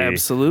how we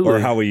absolutely, or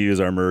how we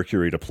use our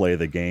Mercury to play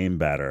the game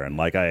better. And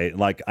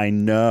I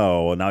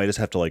know now, I just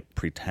have to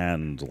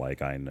pretend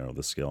I know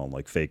the skill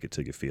and fake it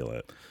till you feel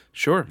it.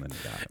 Sure.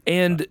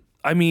 And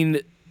I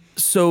mean,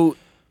 so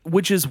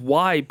which is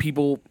why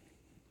people,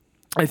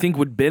 I think,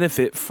 would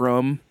benefit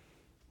from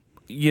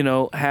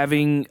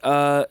having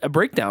a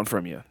breakdown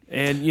from you.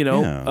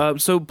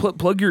 And, so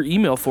plug your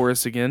email for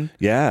us again.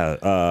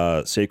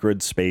 Yeah.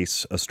 Sacred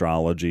Space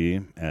Astrology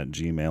at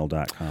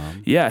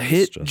gmail.com. Yeah.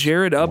 Hit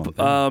Jared up.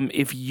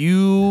 If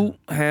you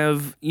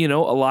have, a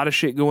lot of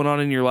shit going on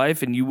in your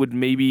life and you would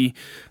maybe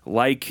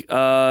like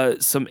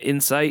some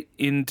insight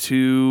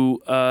into,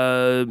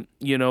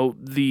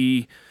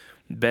 the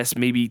best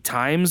maybe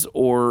times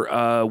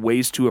or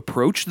ways to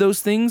approach those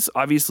things.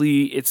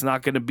 Obviously, it's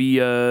not going to be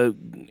a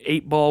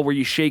 8-ball where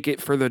you shake it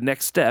for the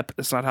next step.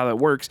 That's not how that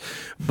works.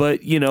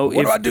 But, what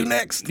do I do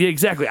next? Yeah,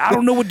 exactly. I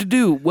don't know what to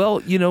do. Well,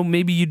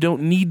 maybe you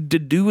don't need to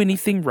do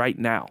anything right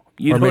now.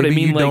 You know what I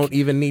mean? You don't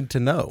even need to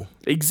know.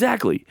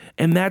 Exactly.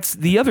 And that's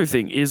the other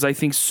thing is I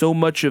think so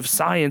much of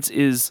science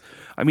is,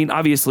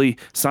 obviously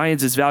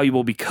science is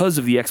valuable because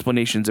of the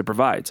explanations it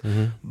provides.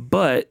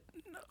 But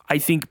I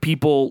think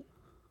people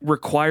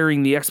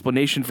requiring the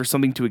explanation for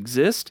something to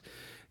exist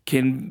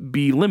can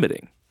be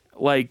limiting.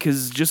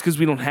 Because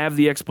we don't have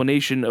the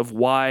explanation of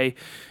why,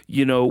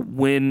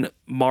 when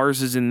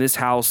Mars is in this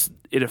house,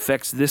 it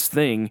affects this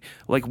thing.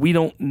 We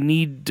don't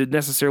need to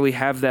necessarily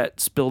have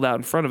that spilled out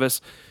in front of us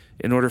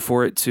in order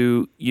for it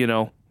to,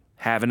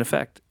 have an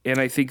effect. And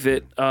I think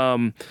that,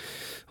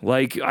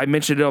 I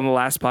mentioned it on the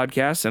last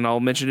podcast, and I'll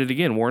mention it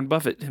again. Warren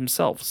Buffett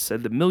himself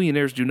said that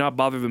millionaires do not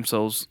bother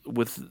themselves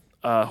with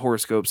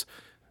horoscopes,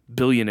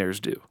 billionaires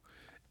do.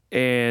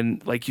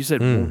 And like you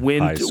said,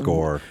 high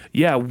score.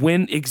 Yeah,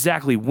 when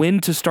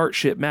to start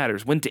shit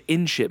matters, when to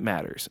end shit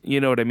matters. You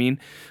know what I mean?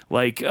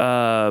 Like,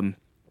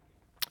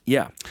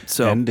 yeah.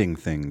 So ending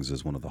things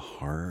is one of the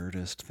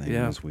hardest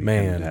things we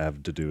can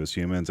have to do as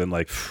humans, and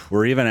like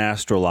we're even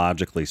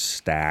astrologically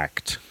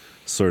stacked,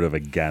 sort of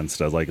against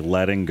us. Like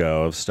letting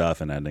go of stuff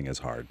and ending is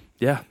hard.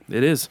 Yeah,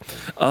 it is.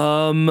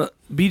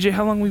 BJ,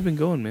 how long we've been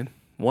going, man?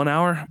 1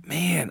 hour,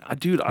 man,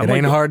 dude. It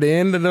ain't hard to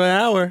end in an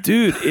hour,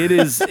 dude. It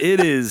is.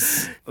 It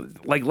is.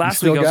 Like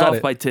last week, I was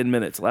off by 10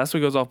 minutes. Last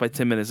week, I was off by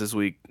 10 minutes. This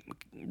week,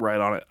 right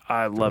on it.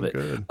 I love it.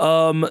 Good.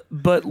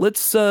 But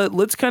let's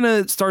kind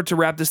of start to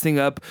wrap this thing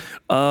up.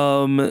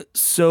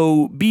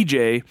 So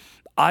BJ,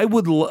 I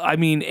would.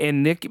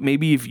 And Nick,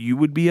 maybe if you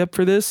would be up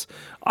for this,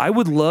 I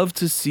would love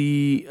to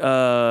see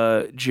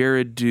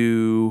Jared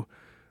do,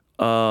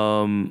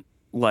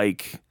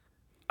 like,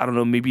 I don't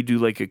know, maybe do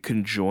like a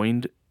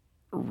conjoined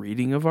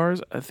reading of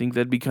ours. I think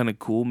that'd be kind of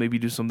cool. Maybe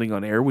do something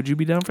on air. Would you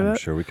be down for that? I'm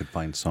sure we could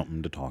find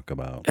something to talk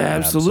about.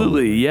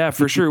 Absolutely. Yeah,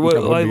 for sure. What,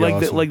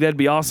 awesome. that'd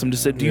be awesome to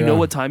say. Do you know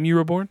what time you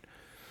were born?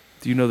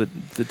 Do you know do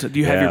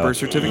you have your birth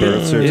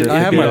certificate? I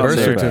have my birth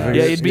certificate.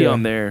 Yeah, it'd be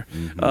on there.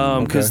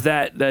 Because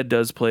that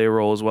does play a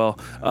role as well.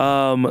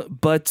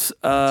 But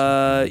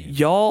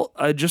y'all,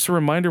 just a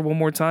reminder one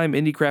more time,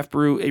 Indie Craft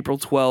Brew, April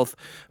 12th.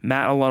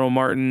 Matt Alano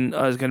Martin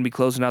is going to be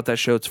closing out that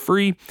show. It's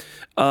free.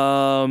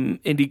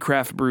 Indie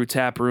Craft Brew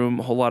Tap Room,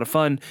 a whole lot of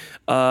fun.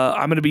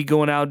 I'm going to be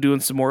going out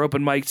doing some more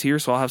open mics here,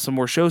 so I'll have some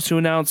more shows to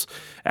announce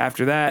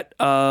after that.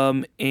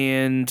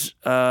 And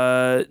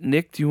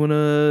Nick, do you want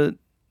to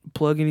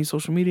plug any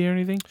social media or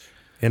anything?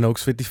 In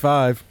Oaks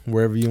 55,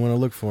 wherever you want to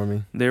look for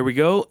me. There we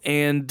go.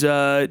 And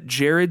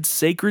Jared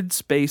Sacred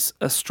Space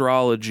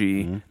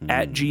Astrology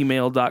at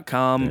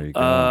gmail.com. There you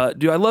go.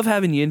 Dude, I love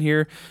having you in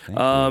here.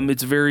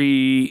 It's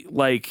very,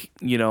 like,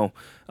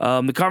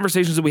 the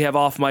conversations that we have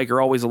off mic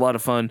are always a lot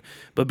of fun,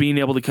 but being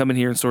able to come in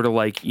here and sort of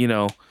like,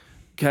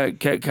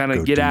 kind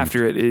of get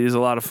after it is a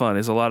lot of fun.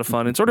 And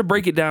sort of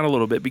break it down a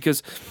little bit,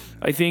 because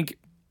I think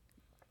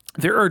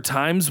there are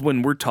times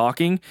when we're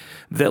talking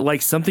that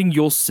like something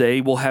you'll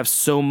say will have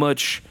so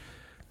much,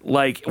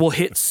 like, will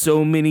hit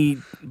so many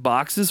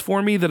boxes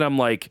for me that I'm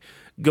like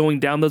going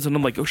down those and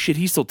I'm like, oh shit,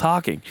 he's still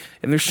talking.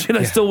 And there's shit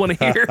I still want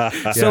to hear.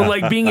 So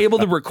like being able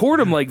to record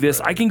them like this,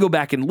 I can go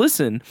back and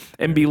listen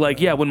and be like,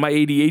 yeah, when my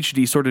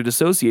ADHD sort of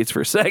dissociates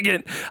for a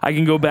second, I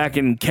can go back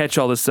and catch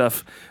all the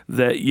stuff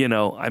that,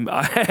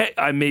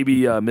 I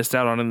maybe missed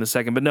out on in the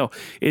second. But no,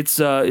 it's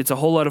a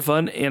whole lot of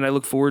fun, and I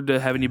look forward to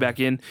having you back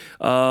in.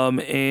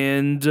 Yeah,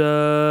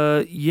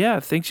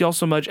 thanks y'all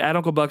so much. At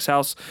Uncle Buck's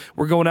house,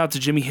 we're going out to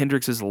Jimi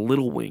Hendrix's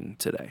Little Wing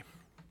today.